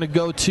now we're going to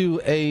go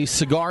to a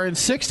Cigar in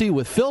 60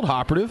 with field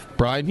operative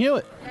Brian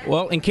Hewitt.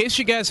 Well, in case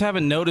you guys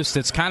haven't noticed,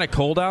 it's kind of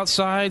cold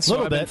outside,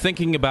 so I've been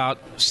thinking about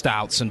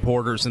stouts and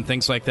porters and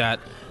things like that,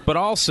 but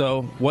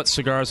also what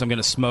cigars I'm going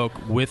to smoke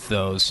with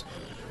those.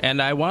 And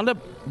I wound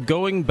up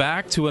going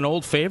back to an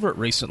old favorite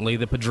recently,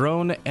 the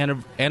Padron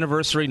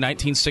Anniversary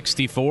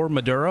 1964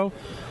 Maduro.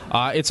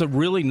 It's a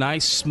really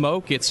nice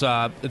smoke. It's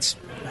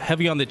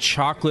heavy on the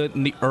chocolate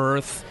and the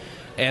earth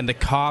and the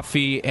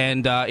coffee,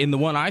 and in the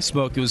one I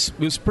smoked, it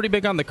was pretty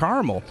big on the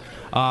caramel.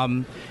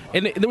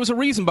 And there was a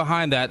reason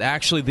behind that.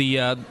 Actually,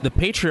 the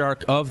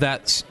patriarch of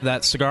that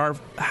cigar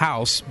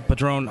house,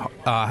 Padron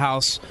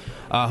House,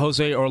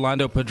 Jose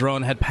Orlando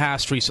Padron, had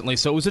passed recently,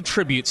 so it was a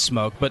tribute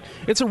smoke. But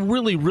it's a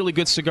really, really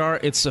good cigar.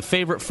 It's a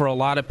favorite for a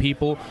lot of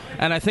people,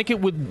 and I think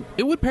it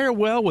would pair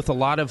well with a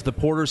lot of the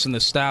porters and the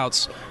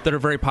stouts that are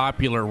very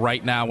popular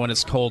right now when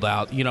it's cold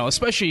out. You know,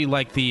 especially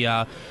like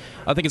the.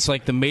 I think it's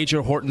like the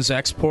Major Horton's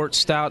Export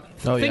Stout.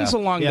 Things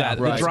along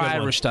that. Right. The Dry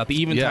Irish Stout,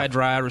 the Eventide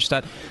Dry Irish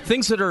Stout.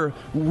 Things that are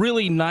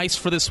really nice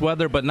for this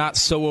weather, but not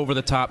so over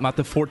the top, not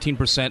the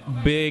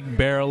 14% big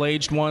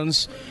barrel-aged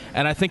ones.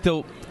 And I think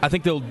they'll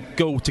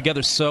go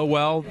together so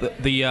well.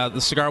 The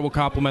cigar will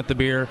complement the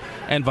beer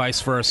and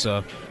vice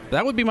versa.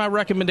 That would be my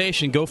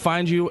recommendation. Go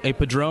find you a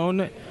Padron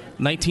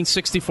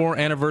 1964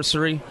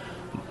 Anniversary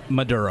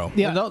Maduro.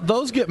 Yeah,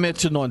 those get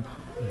mentioned on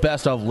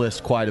best of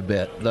list quite a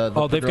bit.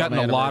 They've gotten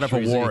a lot of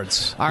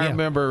awards. I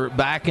remember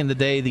back in the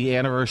day, the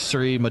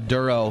Anniversary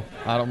Maduro.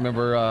 I don't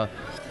remember,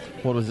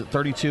 what was it,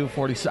 32,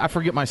 46? I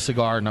forget my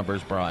cigar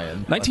numbers,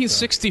 Brian.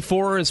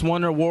 1964 is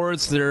one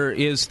awards. There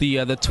is the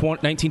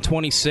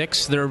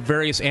 1926. There are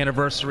various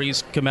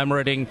anniversaries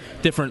commemorating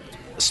different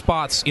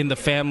spots in the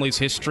family's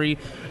history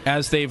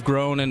as they've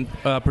grown and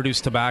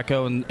produced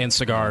tobacco and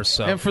cigars.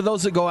 So. And for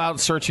those that go out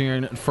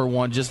searching for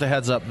one, just a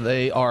heads up,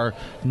 they are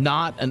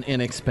not an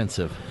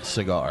inexpensive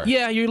cigar.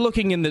 Yeah, you're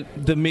looking in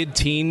the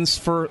mid-teens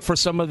for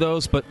some of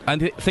those, but I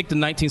think the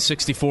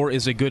 1964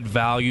 is a good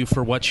value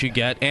for what you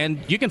get, and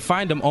you can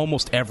find them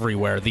almost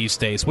everywhere these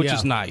days, which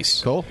is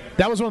nice. Cool.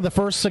 That was one of the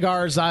first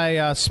cigars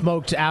I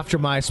smoked after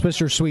my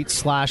Swisher Sweet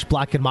 /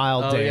 Black and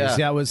Mild days.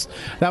 Yeah,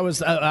 that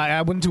was.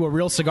 I went to a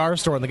real cigar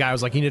store, and the guy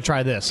was like, "You need to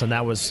try this," and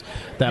that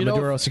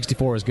Maduro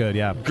 64 is good.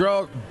 Yeah.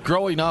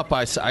 Growing up,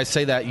 I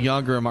say that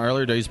younger in my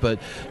earlier days, but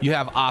you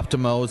have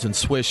Optimos and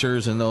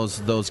Swishers and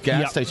those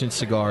gas station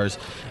cigars,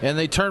 and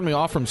they turned me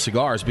off from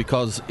cigars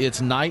because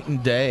it's night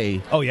and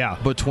day. Oh yeah.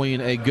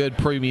 Between a good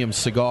premium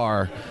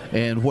cigar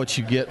and what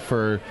you get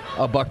for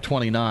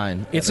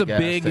 $1.29. It's a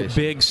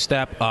big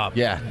step up.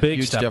 Yeah, big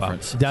huge step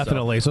difference. Up.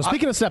 Definitely. So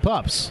speaking of step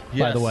ups,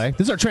 by the way,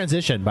 this is our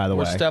transition. By the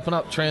way, we're stepping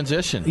up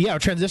transition. Yeah, we're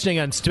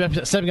transitioning and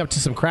stepping up to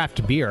some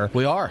craft beer.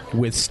 We are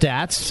with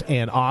Stats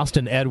and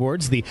Austin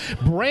Edwards, the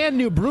brand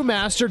new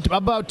brewmaster,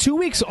 about 2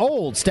 weeks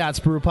old.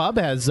 Stats Brewpub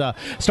has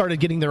started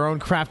getting their own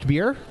craft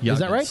beer. Is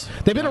that right?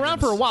 They've been around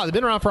for a while. They've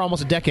been around for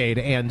almost a decade,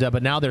 and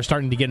but now they're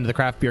starting to get into the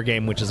craft beer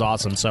game, which is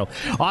awesome. So,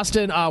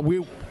 Austin,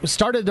 we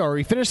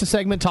finished the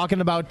segment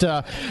talking about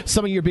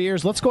some of your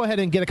beers. Let's go ahead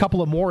and get a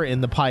couple of more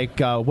in the pike.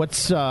 What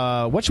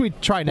should we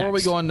try next? Where are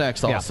we going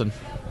next, Austin?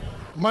 Yeah.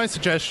 My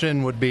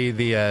suggestion would be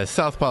the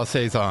Southpaw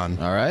Saison.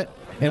 All right.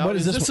 And now, what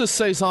is this? Is a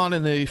Saison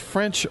in the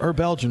French or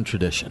Belgian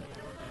tradition?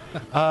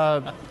 It's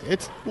a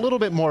little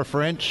bit more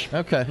French.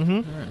 Okay.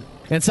 Mm-hmm. Right.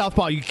 And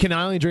Southpaw, you can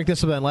only drink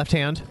this with the left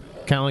hand.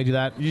 Can I only do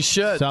that? You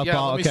should.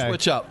 Southpaw, let me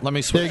switch up. Let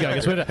me switch. There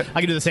you go. I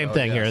can do the same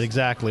thing here.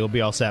 Exactly. We'll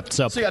be all set.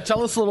 So yeah,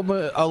 tell us a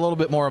little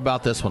bit more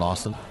about this one,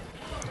 Austin.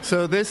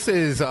 So this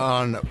is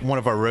on one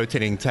of our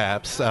rotating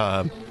taps.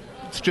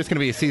 It's just going to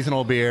be a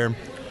seasonal beer.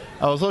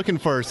 I was looking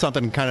for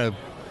something kind of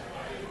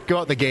go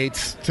out the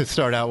gates to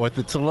start out with.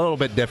 It's a little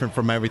bit different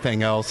from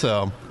everything else,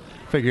 so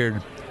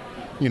figured,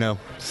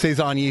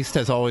 Saison yeast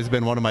has always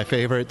been one of my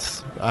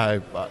favorites.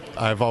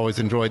 I've always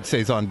enjoyed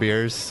Saison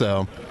beers,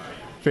 so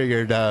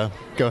figured go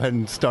ahead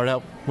and start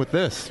out with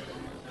this.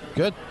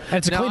 Good. And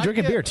it's a clean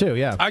drinking beer, too,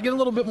 yeah. I get a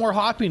little bit more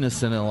hoppiness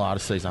than in a lot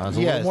of Saisons.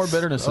 A little more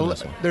bitterness in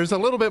this one. There's a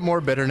little bit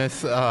more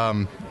bitterness.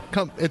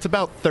 It's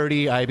about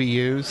 30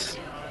 IBUs.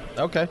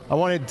 Okay. I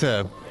wanted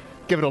to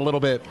give it a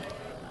little bit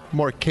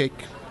more kick,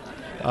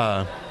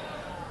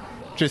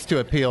 just to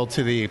appeal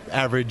to the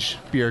average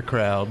beer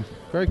crowd.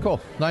 Very cool.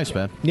 Nice,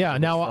 man. Yeah.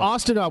 Now,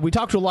 Austin, we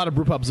talked to a lot of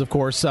brewpubs, of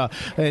course,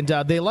 and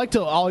they like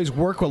to always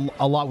work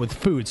a lot with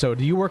food. So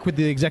do you work with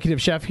the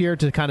executive chef here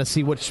to kind of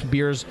see which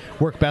beers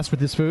work best with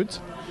his foods?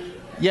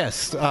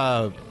 Yes.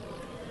 I've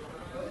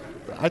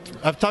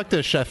talked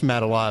to Chef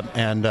Matt a lot,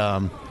 and,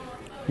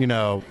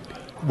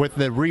 with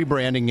the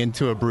rebranding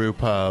into a brew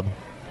pub,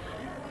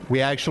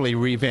 we actually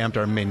revamped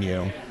our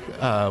menu.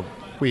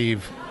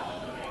 We've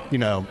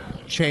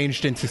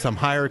changed into some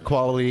higher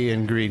quality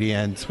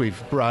ingredients.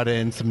 We've brought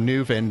in some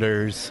new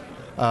vendors.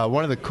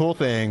 one of the cool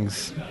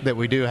things that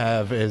we do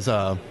have is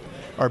our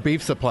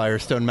beef supplier,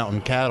 Stone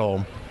Mountain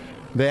Cattle.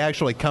 They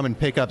actually come and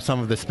pick up some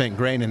of the spent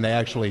grain, and they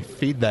actually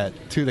feed that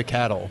to the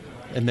cattle.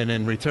 And then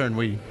in return,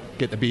 we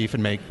get the beef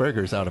and make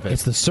burgers out of it.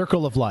 It's the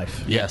circle of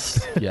life.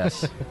 Yes,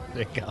 yes.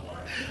 There you go.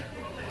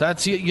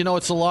 That's,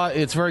 it's a lot.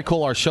 It's very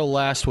cool. Our show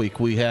last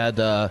week, we had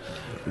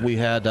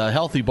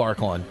Healthy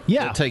Bark on.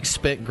 Yeah. They take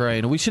spent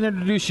grain. We should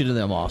introduce you to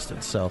them,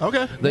 Austin. So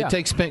okay. They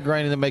take spent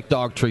grain and they make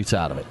dog treats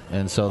out of it.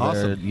 And so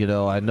awesome.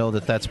 I know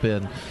that's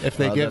been. If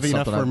they give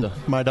enough for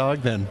my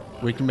dog, then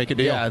we can make a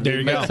deal. Yeah, there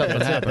you go.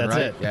 Something happen, that's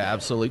right? it. Yeah,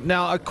 absolutely.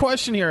 Now, a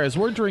question here as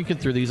we're drinking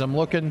through these, I'm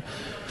looking.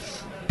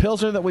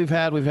 Pilsner that we've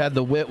had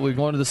the wit. We're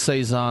going to the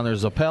Saison.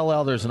 There's a Pale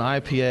Ale. There's an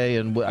IPA,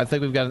 and I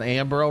think we've got an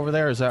Amber over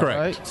there. Is that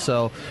correct? Right?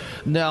 So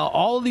now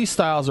all of these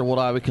styles are what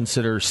I would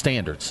consider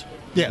standards.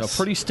 Yes,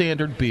 pretty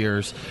standard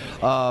beers.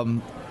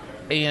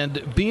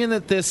 And being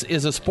that this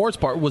is a sports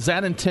bar, was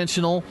that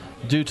intentional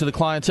due to the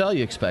clientele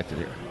you expected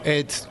here?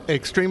 It's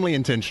extremely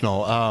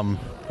intentional.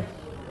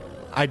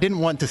 I didn't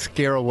want to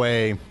scare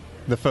away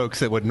the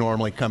folks that would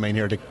normally come in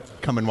here to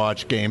come and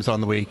watch games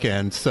on the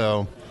weekend,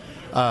 so.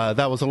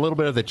 That was a little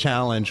bit of the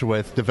challenge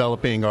with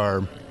developing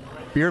our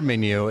beer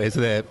menu is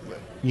that,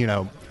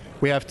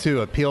 we have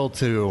to appeal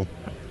to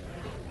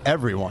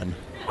everyone,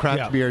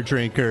 craft beer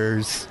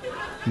drinkers,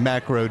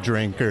 macro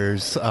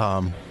drinkers.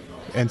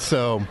 And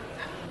so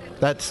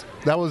that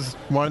was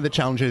one of the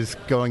challenges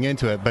going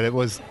into it, but it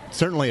was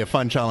certainly a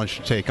fun challenge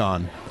to take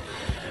on.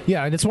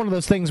 Yeah, and it's one of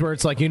those things where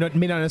it's like you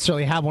may not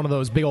necessarily have one of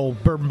those big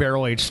old bourbon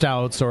barrel-aged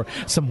stouts or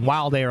some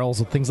wild ales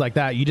and things like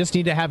that. You just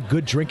need to have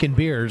good drinking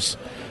beers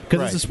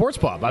because it's a sports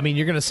pub. I mean,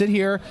 you're going to sit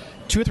here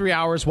 2 or 3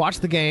 hours, watch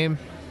the game,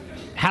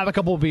 have a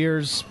couple of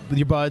beers with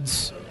your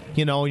buds.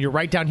 You're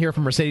right down here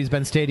from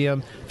Mercedes-Benz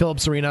Stadium,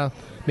 Phillips Arena.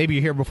 Maybe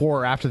you're here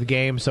before or after the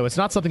game, so it's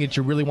not something that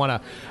you really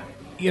want to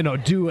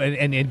do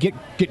and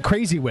get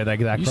crazy with, for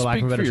lack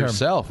of a better term.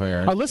 Yourself,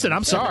 Aaron. Oh, listen,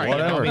 I'm sorry.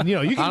 Whatever.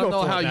 You can I don't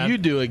know how you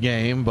do a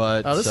game,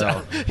 but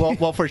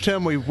well, for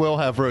Tim, we will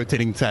have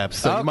rotating taps,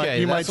 so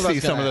you might see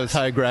some of those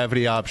high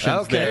gravity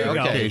options there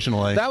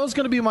occasionally. That was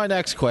going to be my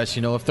next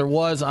question. If there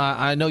was,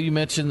 I know you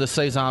mentioned the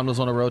Saison was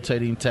on a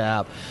rotating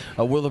tap.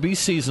 Will there be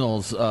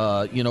seasonals?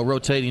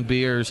 Rotating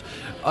beers.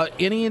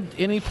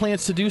 Any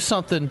plans to do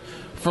something,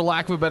 for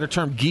lack of a better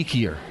term,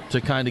 geekier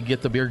to kind of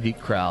get the beer geek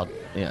crowd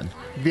in?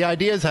 The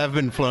ideas have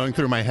been flowing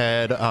through my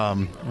head.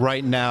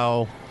 Right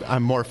now,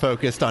 I'm more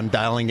focused on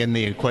dialing in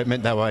the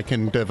equipment that way I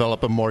can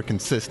develop a more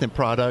consistent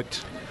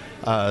product.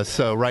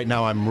 So right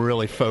now, I'm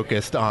really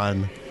focused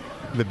on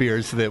the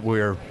beers that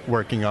we're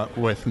working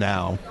with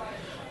now.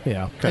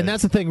 Yeah, and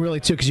that's the thing, really,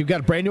 too, because you've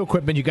got brand new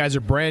equipment. You guys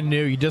are brand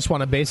new. You just want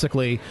to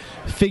basically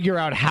figure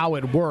out how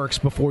it works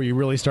before you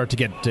really start to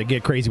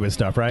get crazy with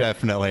stuff, right?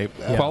 Definitely.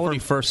 Quality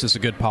first is a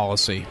good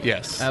policy.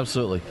 Yes,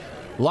 absolutely.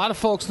 A lot of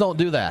folks don't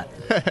do that.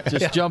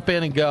 Just jump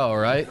in and go,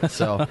 right?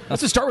 So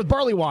let's just start with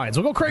barley wines.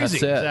 We'll go crazy.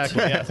 That's it.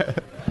 Exactly.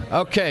 Yes.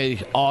 Okay,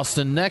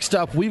 Austin. Next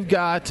up, we've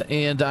got,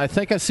 and I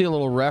think I see a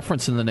little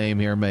reference in the name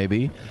here.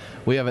 Maybe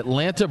we have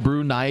Atlanta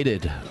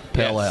Brewnited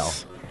Pale Ale.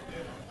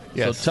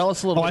 Yes. So tell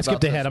us a little bit I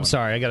skipped about ahead. this I'm one.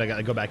 sorry. I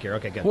gotta go back here.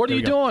 Okay, good. What are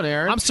you doing,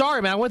 Aaron? I'm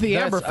sorry, man. I went the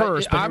amber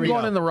first. But I'm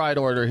going in the right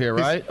order here,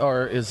 right?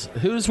 Or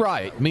who's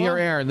right? Me or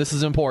Aaron? This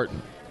is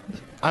important.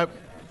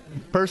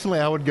 Personally,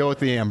 I would go with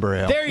the amber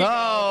ale. There you go.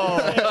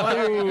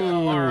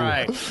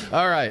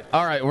 All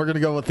right. We're going to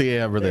go with the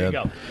amber then.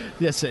 There you go.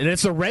 Yes, and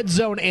it's a Red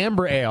Zone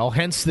Amber Ale,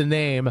 hence the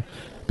name,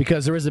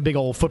 because there is a big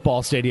old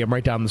football stadium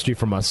right down the street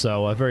from us,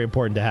 so very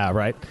important to have,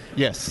 right?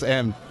 Yes,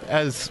 and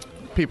as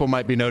people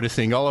might be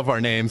noticing, all of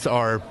our names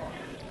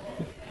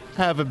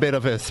have a bit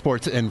of a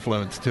sports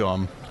influence to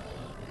them.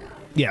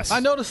 Yes.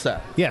 I noticed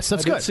that. Yes,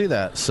 that's I good. did see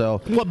that.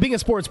 So, well, being a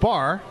sports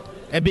bar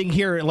and being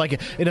here,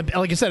 like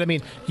I said, I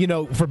mean,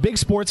 for big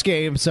sports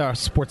games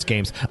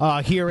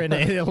here in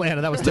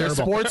Atlanta, that was terrible.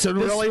 They're sportsing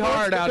really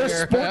hard out here.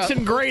 They're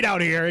sportsing great out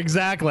here,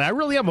 exactly. I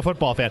really am a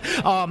football fan.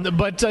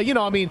 But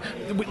I mean,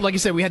 like you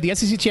said, we had the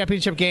SEC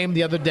championship game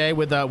the other day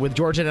with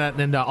Georgia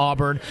and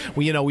Auburn.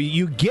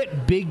 You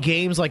get big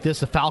games like this,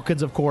 the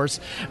Falcons, of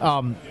course.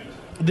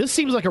 This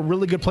seems like a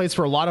really good place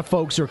for a lot of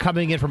folks who are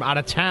coming in from out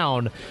of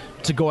town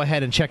to go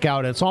ahead and check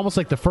out. It's almost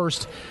like the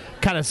first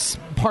kind of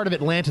part of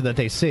Atlanta that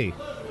they see.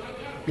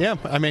 Yeah,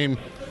 I mean,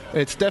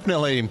 it's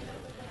definitely,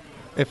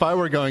 if I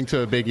were going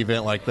to a big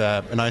event like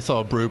that and I saw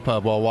a brew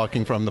pub while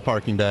walking from the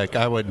parking deck,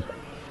 I would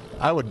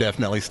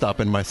definitely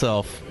stop in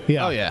myself.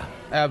 Yeah. Oh, yeah,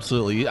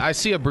 absolutely. I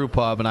see a brew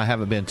pub and I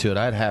haven't been to it.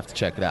 I'd have to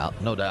check it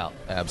out, no doubt.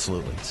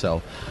 Absolutely.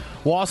 So,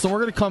 well, Austin, we're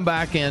going to come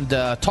back and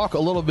talk a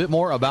little bit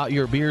more about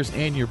your beers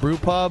and your brew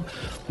pub.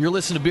 You're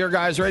listening to Beer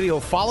Guys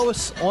Radio. Follow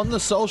us on the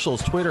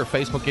socials, Twitter,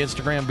 Facebook,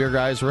 Instagram, Beer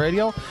Guys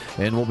Radio,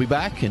 and we'll be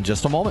back in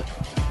just a moment.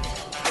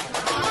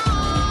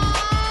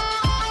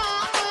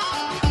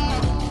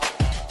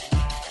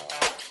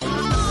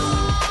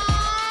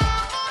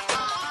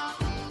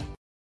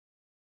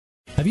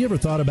 Have you ever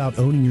thought about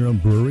owning your own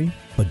brewery,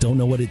 but don't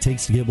know what it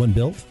takes to get one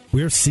built?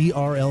 We're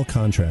CRL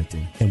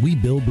Contracting, and we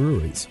build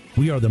breweries.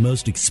 We are the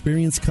most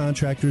experienced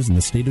contractors in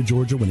the state of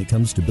Georgia when it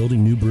comes to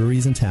building new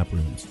breweries and tap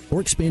rooms,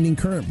 or expanding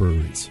current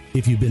breweries.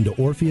 If you've been to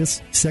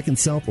Orpheus, Second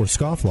Self, or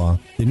Scofflaw,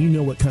 then you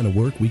know what kind of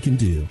work we can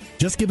do.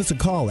 Just give us a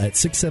call at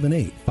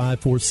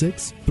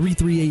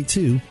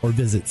 678-546-3382 or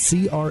visit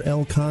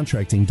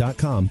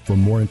crlcontracting.com for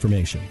more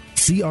information.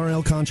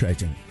 CRL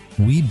Contracting.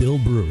 We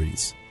build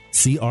breweries.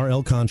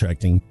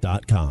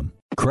 crlcontracting.com.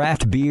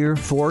 Craft beer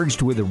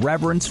forged with a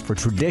reverence for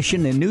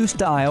tradition and new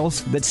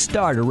styles that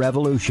start a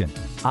revolution.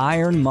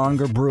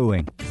 Ironmonger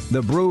Brewing.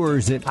 The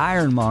brewers at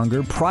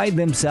Ironmonger pride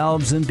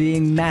themselves in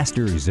being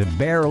masters of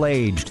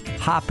barrel-aged,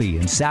 hoppy,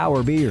 and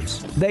sour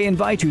beers. They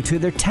invite you to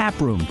their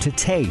tap room to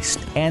taste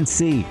and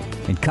see.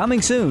 And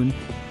coming soon,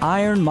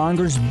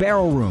 Ironmonger's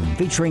Barrel Room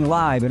featuring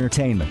live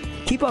entertainment.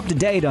 Keep up to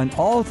date on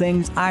all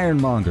things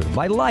Ironmonger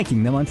by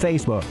liking them on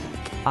Facebook.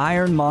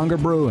 Ironmonger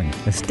Brewing,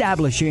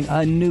 establishing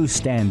a new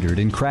standard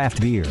in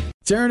craft beer.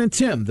 It's Aaron and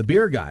Tim, the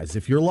beer guys.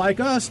 If you're like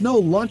us, no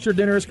lunch or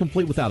dinner is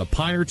complete without a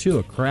pint or two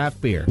of craft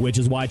beer. Which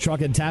is why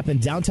Truck and Tap in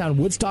downtown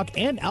Woodstock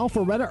and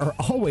Alpharetta are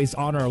always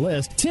on our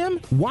list. Tim,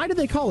 why do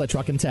they call it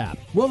Truck and Tap?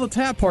 Well, the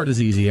tap part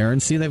is easy, Aaron.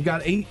 See, they've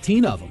got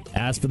 18 of them.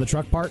 As for the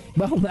truck part,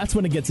 well, that's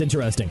when it gets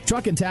interesting.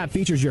 Truck and Tap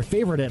features your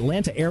favorite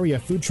Atlanta area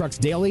food trucks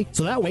daily,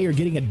 so that way you're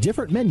getting a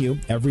different menu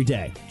every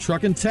day.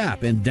 Truck and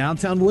Tap in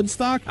downtown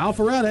Woodstock,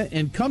 Alpharetta,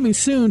 and coming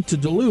soon to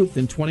Duluth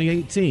in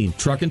 2018.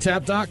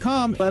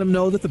 Truckandtap.com. Let them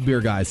know that the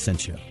beer guys sent you.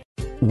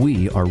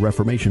 We are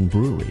Reformation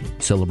Brewery,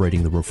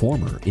 celebrating the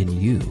reformer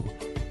in you.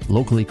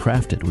 Locally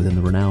crafted within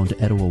the renowned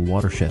Etowah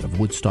watershed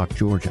of Woodstock,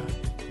 Georgia,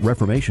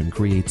 Reformation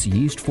creates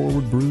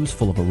yeast-forward brews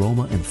full of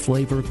aroma and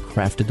flavor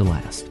crafted to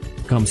last.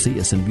 Come see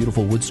us in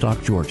beautiful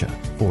Woodstock, Georgia,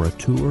 for a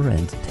tour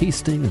and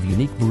tasting of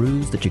unique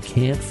brews that you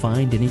can't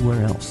find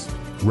anywhere else.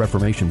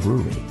 Reformation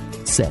Brewery,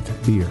 set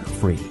beer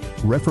free.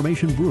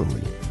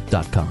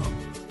 ReformationBrewery.com.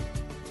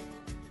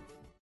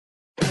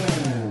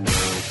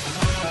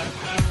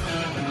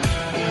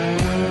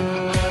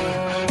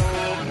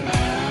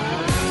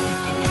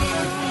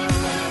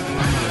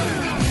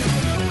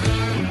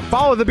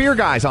 Follow the Beer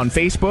Guys on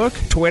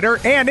Facebook, Twitter,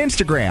 and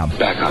Instagram.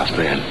 Back off,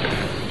 man.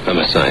 I'm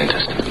a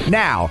scientist.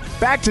 Now,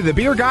 back to the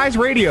Beer Guys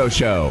Radio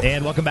Show.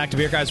 And welcome back to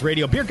Beer Guys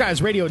Radio.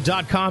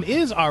 BeerGuysRadio.com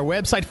is our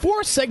website.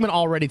 Fourth segment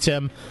already,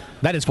 Tim.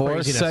 That is fourth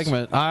craziness.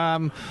 Segment.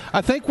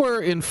 I think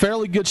we're in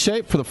fairly good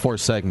shape for the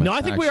fourth segment. No,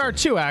 I think we are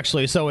too,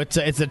 actually. So it's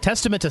a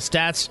testament to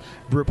Stats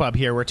Brewpub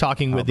here. We're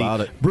talking with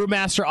the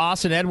brewmaster,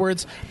 Austin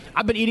Edwards.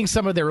 I've been eating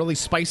some of their really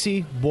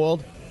spicy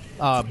boiled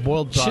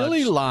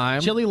chili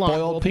lime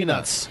boiled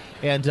peanuts.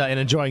 And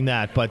enjoying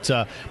that, but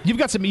you've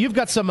got some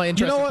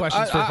interesting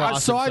questions for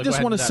Austin. So I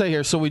just want to say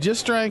here. So we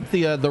just drank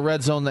the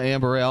Red Zone, the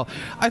Amber Ale.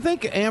 I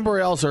think Amber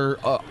Ales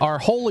are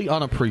wholly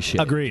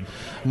unappreciated. Agreed.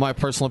 My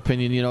personal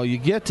opinion. You know, you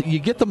get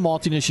the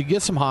maltiness, you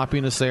get some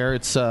hoppiness there.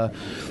 It's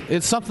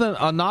something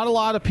not a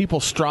lot of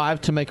people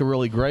strive to make a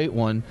really great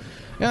one.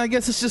 And I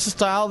guess it's just a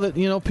style that,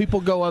 people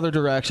go other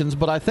directions.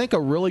 But I think a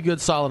really good,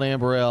 solid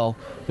Amber Ale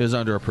is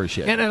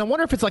underappreciated. And I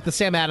wonder if it's like the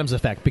Sam Adams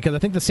effect, because I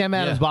think the Sam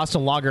Adams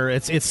Boston Lager,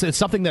 it's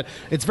something that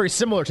it's very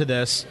similar to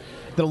this,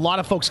 that a lot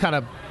of folks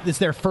it's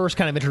their first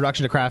kind of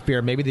introduction to craft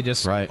beer. Maybe they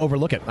just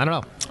overlook it. I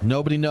don't know.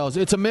 Nobody knows.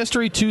 It's a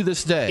mystery to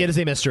this day. It is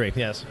a mystery,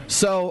 yes.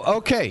 So,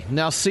 okay.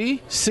 Now,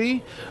 see,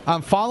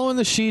 I'm following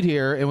the sheet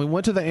here, and we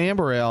went to the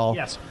Amber Ale.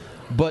 Yes.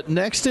 But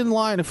next in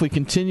line, if we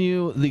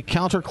continue the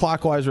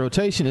counterclockwise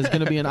rotation, is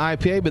going to be an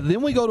IPA. But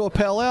then we go to a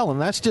Pale Ale,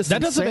 and that's just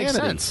that insanity.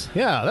 Doesn't make sense.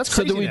 Yeah, that's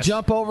crazy. So do we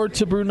jump over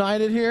to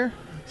Brewnited here?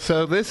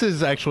 So this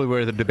is actually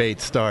where the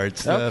debate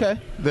starts. Okay.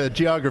 The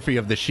geography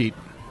of the sheet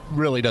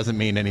really doesn't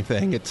mean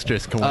anything. It's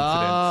just coincidence.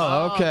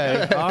 Oh,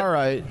 okay. All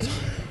right.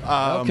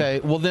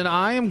 Okay. Well, then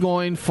I am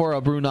going for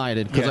a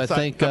Brewnited, because I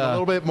think I'm a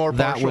little bit more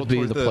that would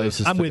be the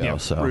places I'm to with go. You.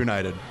 So.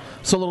 Brewnited.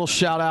 So a little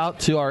shout out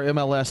to our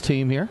MLS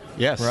team here.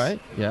 Yes. Right?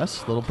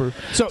 Yes. Little brew.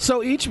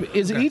 So each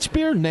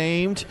beer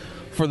named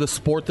for the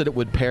sport that it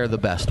would pair the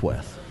best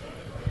with?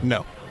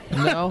 No.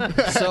 No?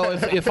 So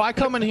if I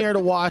come in here to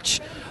watch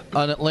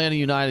an Atlanta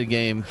United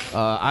game,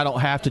 I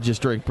don't have to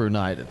just drink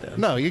Brewnited then?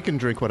 No, you can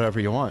drink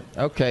whatever you want.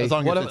 Okay. As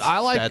long as it's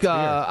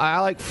I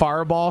like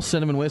Fireball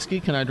Cinnamon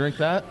Whiskey. Can I drink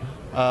that?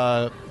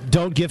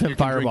 Don't give him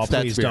Fireball,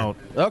 please don't.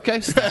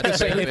 Okay.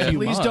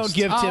 Please don't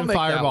give Tim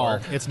Fireball.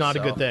 It's not a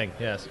good thing.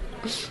 Yes.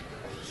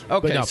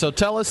 Okay, no. So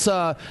tell us,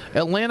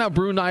 Atlanta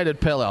Brewnited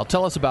Pale Ale.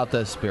 Tell us about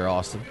this beer,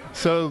 Austin.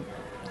 So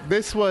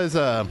this was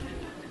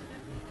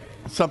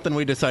something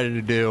we decided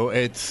to do.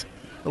 It's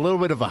a little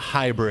bit of a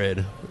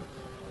hybrid,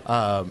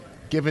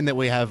 given that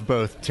we have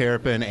both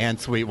Terrapin and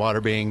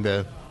Sweetwater being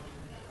the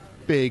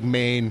big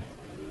main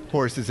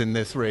horses in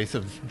this race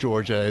of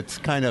Georgia. It's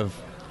kind of,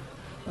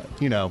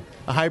 a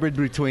hybrid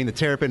between the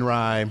Terrapin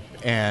Rye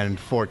and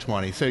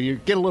 420. So you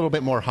get a little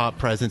bit more hop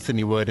presence than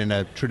you would in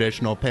a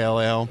traditional Pale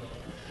Ale.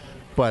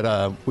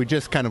 But we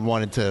just kind of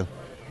wanted to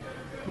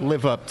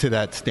live up to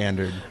that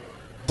standard.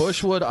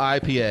 Bushwood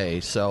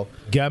IPA. So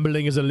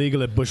gambling is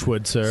illegal at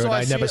Bushwood, sir. So and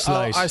I never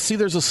slice. I see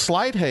there's a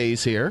slight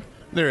haze here.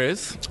 There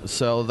is.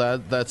 So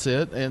that's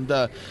it.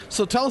 And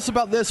so tell us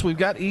about this. We've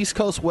got East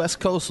Coast, West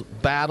Coast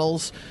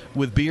battles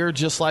with beer,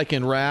 just like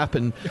in rap.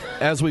 And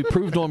as we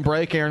proved on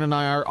break, Aaron and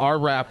I are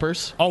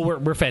rappers. Oh,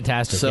 we're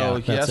fantastic. So,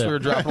 yeah, yes, we were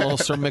dropping a little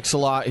Sir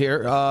Mix-a-Lot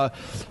here.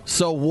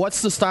 So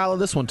what's the style of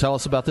this one? Tell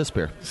us about this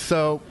beer.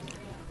 So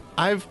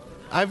I've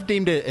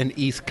deemed it an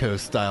East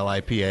Coast style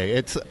IPA.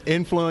 It's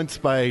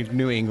influenced by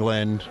New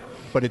England,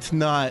 but it's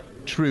not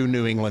true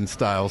New England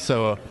style.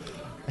 So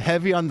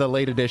heavy on the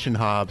late edition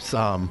hops,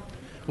 a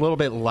little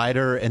bit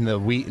lighter in the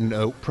wheat and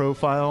oat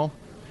profile,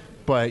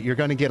 but you're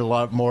going to get a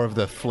lot more of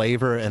the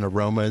flavor and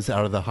aromas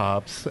out of the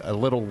hops, a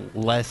little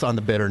less on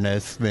the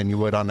bitterness than you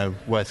would on a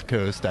West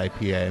Coast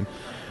IPA.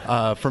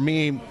 For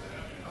me,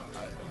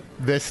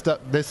 this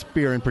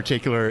beer in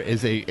particular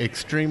is a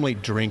extremely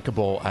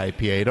drinkable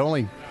IPA. It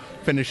only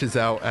finishes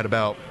out at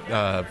about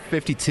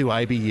 52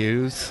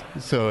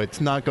 IBUs, so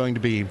it's not going to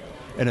be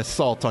an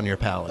assault on your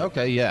palate.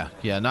 Okay, yeah,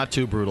 not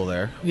too brutal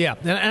there. Yeah,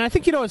 and I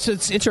think,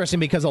 it's interesting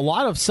because a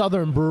lot of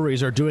southern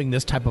breweries are doing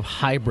this type of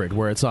hybrid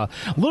where it's a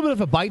little bit of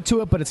a bite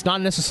to it, but it's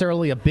not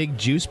necessarily a big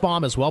juice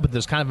bomb as well, but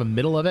there's kind of a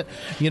middle of it.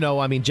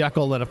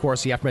 Jekyll and, of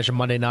course, the aforementioned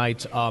Monday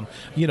Night,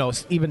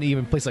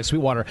 even places like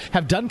SweetWater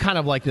have done kind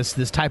of like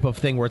this type of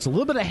thing where it's a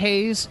little bit of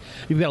haze,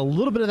 you've got a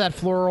little bit of that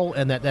floral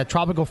and that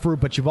tropical fruit,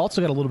 but you've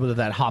also got a little bit of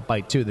that hot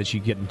bite, too, that you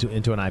get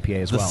into an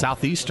IPA as well. The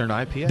Southeastern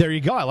IPA. There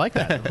you go. I like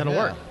that. That'll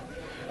work.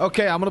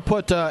 Okay, I'm going to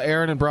put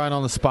Aaron and Brian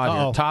on the spot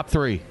here. Top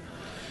three.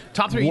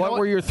 What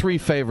were your three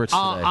favorites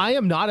today? I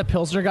am not a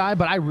Pilsner guy,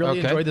 but I really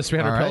enjoyed this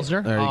 300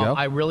 Pilsner. There you go.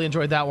 I really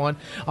enjoyed that one.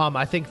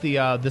 I think this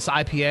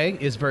IPA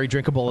is very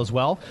drinkable as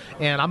well.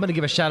 And I'm going to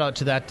give a shout-out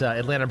to that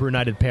Atlanta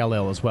Brewnited Pale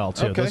Ale as well,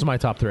 too. Okay. Those are my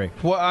top three.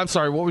 Well, I'm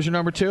sorry, what was your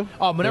number two?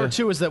 Oh, my number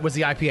two was the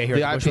IPA here.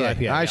 The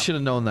IPA. I should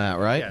have known that,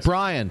 right? Yes.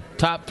 Brian,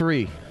 top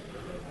three.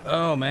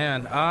 Oh,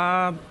 man.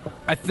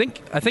 I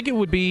think it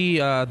would be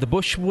the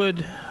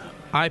Bushwood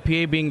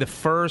IPA being the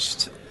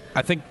first.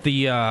 I think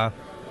the Atlanta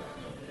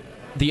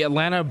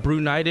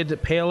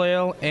Brewnited Pale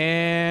Ale,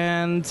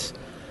 and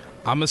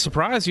I'm going to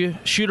surprise you,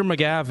 Shooter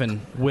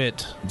McGavin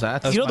Wit.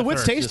 That's the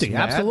Wit's tasty.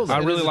 Absolutely. I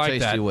really like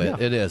that. Wit.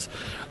 Yeah. It is.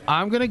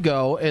 I'm going to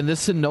go, and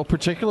this is in no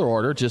particular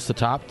order, just the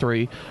top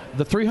three.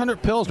 The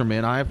 300 Pilsner,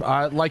 man.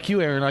 I like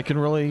you, Aaron, I can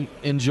really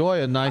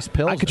enjoy a nice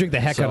Pilsner. I could drink the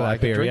heck out of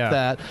that beer, drink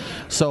that.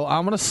 So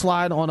I'm going to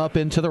slide on up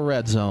into the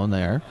red zone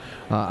there.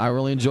 I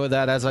really enjoyed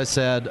that. As I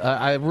said,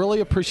 I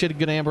really appreciate a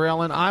good amber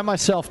ale, and I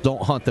myself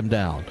don't hunt them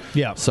down.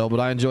 Yeah. But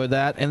I enjoyed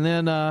that. And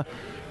then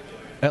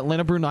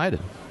Atlanta Brewnited.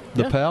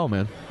 The Pale,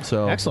 man.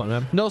 So excellent,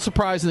 man. No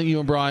surprise that you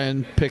and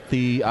Brian picked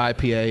the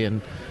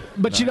IPA,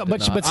 but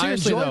seriously, I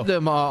enjoyed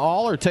them.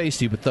 All are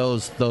tasty, but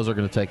those are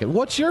going to take it.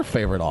 What's your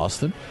favorite,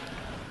 Austin?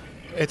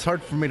 It's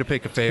hard for me to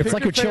pick a favorite. It's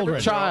like your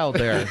children. Child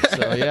there.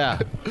 So yeah.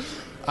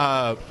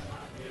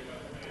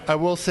 I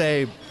will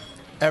say,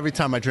 every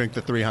time I drink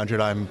the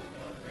 300, I'm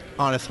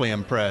honestly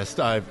impressed.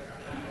 I've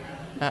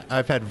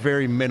had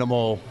very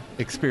minimal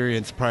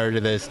experience prior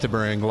to this to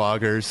brewing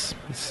lagers,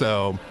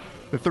 so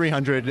the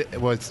 300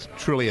 was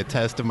truly a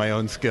test of my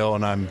own skill,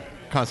 and I'm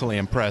constantly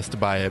impressed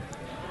by it.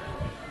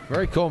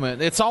 Very cool,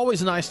 man. It's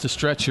always nice to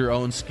stretch your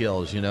own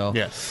skills,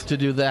 Yes. to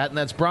do that. And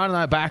that's Brian and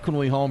I back when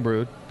we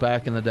homebrewed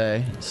back in the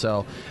day.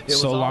 So it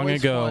was so long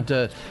ago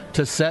fun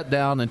to sit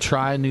down and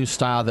try a new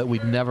style that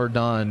we'd never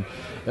done.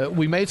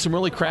 We made some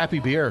really crappy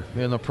beer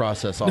in the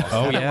process also.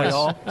 Oh,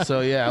 yes.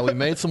 So, yeah, we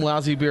made some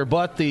lousy beer.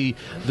 But the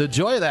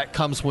joy of that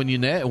comes when you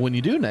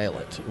do nail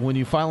it, when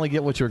you finally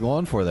get what you're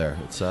going for there.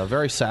 It's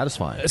very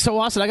satisfying. So,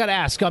 Austin, I got to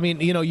ask. I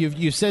mean,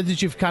 you've said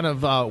that you've kind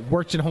of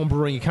worked in home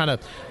brewing. You kind of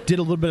did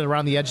a little bit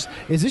around the edges.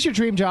 Is this your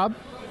dream job?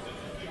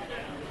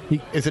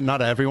 Is it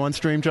not everyone's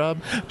dream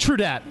job? True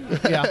that.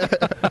 Yeah.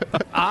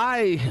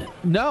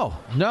 No.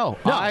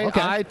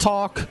 Okay. I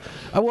talk.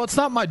 Well, it's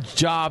not my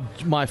job,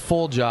 my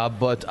full job,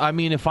 but I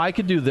mean, if I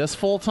could do this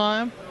full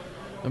time,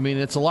 I mean,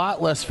 it's a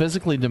lot less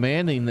physically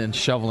demanding than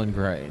shoveling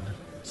grain.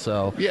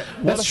 So yeah,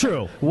 that's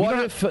true.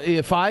 What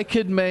if I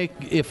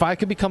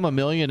could become a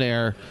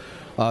millionaire,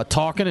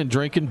 talking and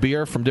drinking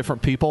beer from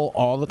different people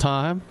all the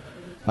time?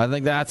 I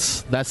think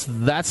that's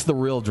the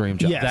real dream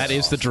job. Yes. That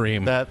is the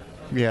dream.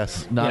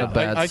 Yes, not a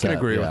bad. I can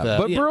agree with that.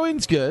 But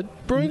brewing's good.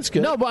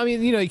 No, but I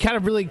mean, you kind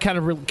of really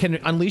can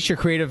unleash your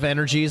creative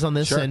energies on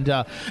this, sure. and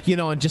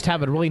and just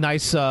have a really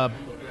nice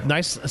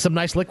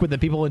liquid that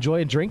people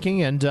enjoy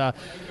drinking, and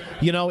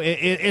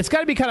it's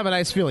got to be kind of a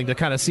nice feeling to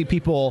kind of see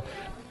people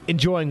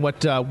enjoying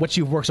what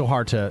you've worked so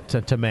hard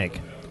to make.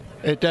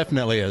 It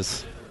definitely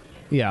is.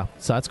 Yeah,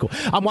 so that's cool.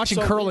 I'm watching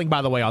curling,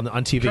 by the way, on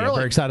TV. I'm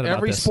very excited about this.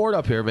 Every sport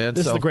up here, man.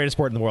 This is the greatest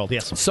sport in the world.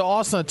 Yes. So,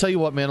 Austin, I'll tell you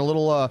what, man. A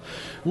little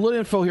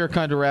info here,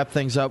 kind of wrap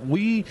things up.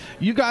 You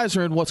guys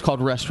are in what's called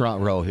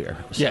Restaurant Row here.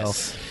 So,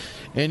 yes.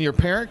 And your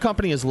parent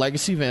company is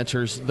Legacy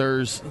Ventures.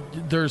 There's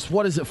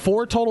what is it?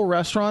 4 total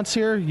restaurants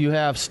here. You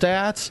have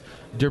Stats,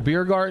 Der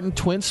Biergarten,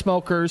 Twin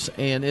Smokers,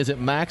 and is it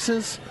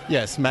Max's?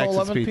 Yes,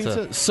 Max's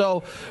Pizza.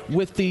 So,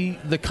 with the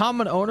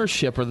common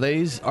ownership, are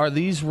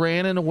these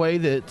ran in a way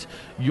that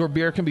your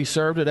beer can be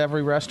served at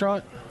every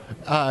restaurant?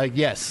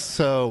 Yes.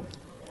 So,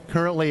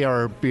 Currently,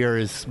 our beer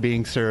is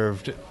being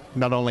served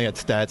not only at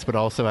Stats, but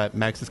also at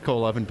Max's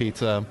Coal Oven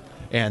Pizza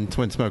and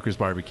Twin Smokers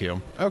Barbecue.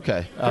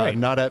 Okay.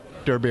 Not at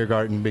Der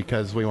Biergarten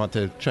because we want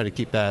to try to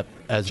keep that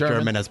as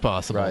German as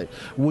possible. Right.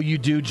 Will you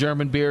do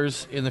German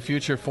beers in the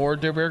future for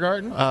Der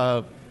Biergarten?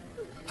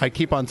 I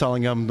keep on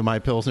telling them that my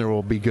Pilsner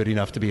will be good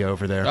enough to be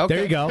over there. Okay.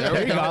 There you go.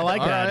 There you go. I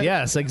like that. Right.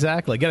 Yes,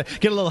 exactly.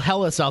 Get a little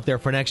Helles out there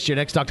for next year,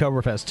 next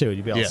Oktoberfest, too.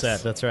 You'll be all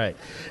set. That's right.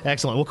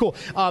 Excellent. Well, cool.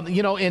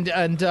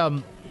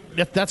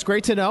 That's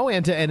great to know,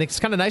 and it's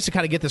kind of nice to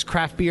kind of get this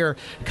craft beer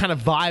kind of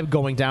vibe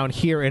going down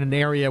here in an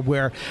area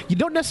where you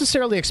don't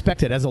necessarily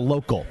expect it as a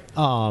local.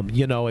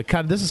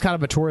 This is kind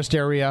of a tourist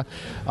area.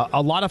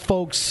 A lot of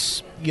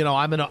folks,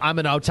 I'm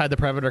an outside the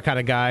perimeter kind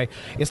of guy.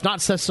 It's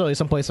not necessarily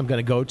someplace I'm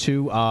going to go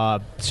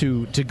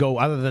to go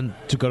other than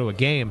to go to a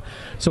game.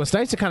 So it's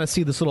nice to kind of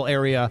see this little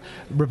area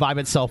revive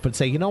itself and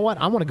say, you know what,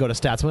 I want to go to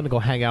Stats. I'm going to go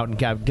hang out and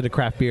get a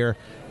craft beer.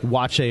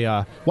 Watch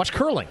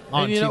curling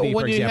on TV,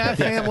 when for you example. have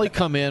family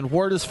come in,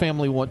 where does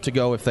family want to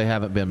go if they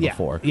haven't been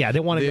before? Yeah, they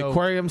want to go. The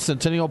Aquarium,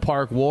 Centennial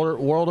Park,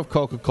 World of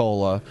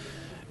Coca-Cola.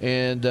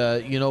 And,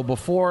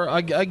 before,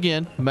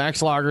 again,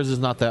 Max Lagers is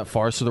not that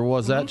far, so there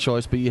was that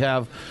choice. But you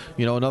have,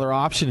 another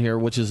option here,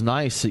 which is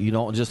nice. That you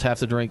don't just have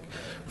to drink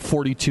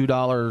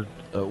 $42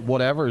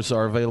 whatevers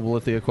are available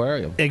at the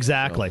aquarium.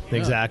 Exactly.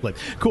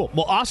 Cool.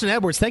 Well, Austin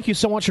Edwards, thank you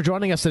so much for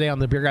joining us today on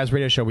the Beer Guys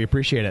Radio Show. We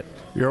appreciate it.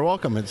 You're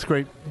welcome. It's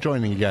great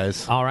joining you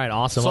guys. All right,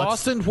 awesome. So,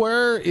 Austin,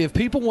 if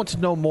people want to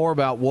know more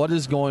about what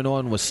is going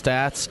on with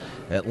Stats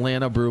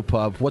Atlanta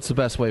Brewpub, what's the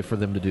best way for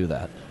them to do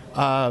that?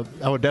 I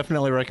would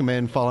definitely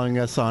recommend following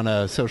us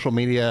on social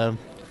media,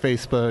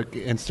 Facebook,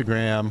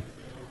 Instagram.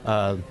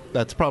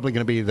 That's probably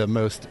going to be the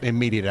most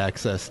immediate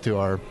access to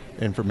our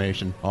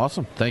information.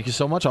 Awesome. Thank you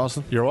so much,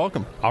 Austin. You're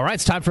welcome. All right,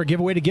 it's time for a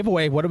giveaway to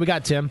giveaway. What do we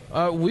got, Tim?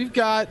 We've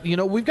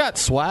got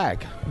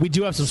swag. We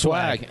do have some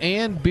swag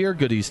and beer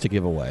goodies to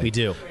give away. We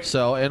do.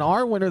 So, and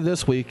our winner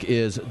this week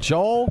is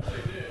Joel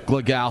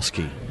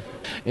Glagowski.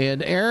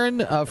 And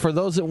Aaron, for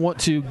those that want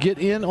to get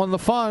in on the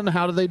fun,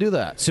 how do they do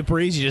that? Super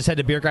easy. Just head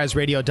to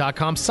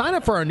beerguysradio.com, sign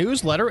up for our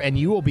newsletter, and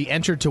you will be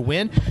entered to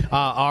win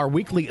our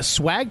weekly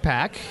swag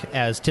pack,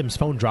 as Tim's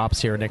phone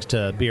drops here next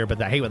to beer,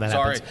 but I hate when that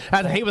happens.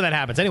 I hate when that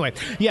happens. Anyway,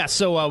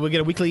 so we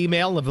get a weekly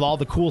email of all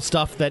the cool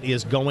stuff that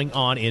is going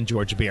on in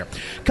Georgia beer.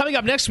 Coming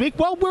up next week,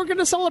 we're going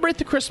to celebrate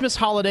the Christmas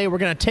holiday. We're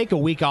going to take a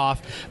week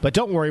off, but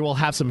don't worry, we'll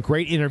have some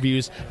great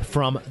interviews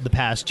from the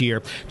past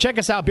year. Check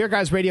us out,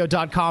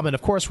 beerguysradio.com, and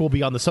of course, we'll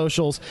be on the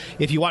socials.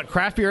 If you want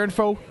craft beer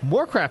info,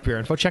 more craft beer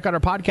info, check out our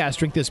podcast,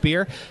 Drink This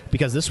Beer,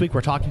 because this week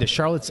we're talking to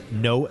Charlotte's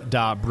No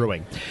Da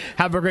Brewing.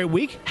 Have a great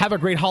week, have a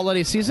great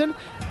holiday season,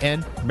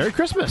 and Merry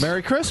Christmas.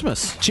 Merry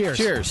Christmas. Cheers.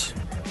 Cheers.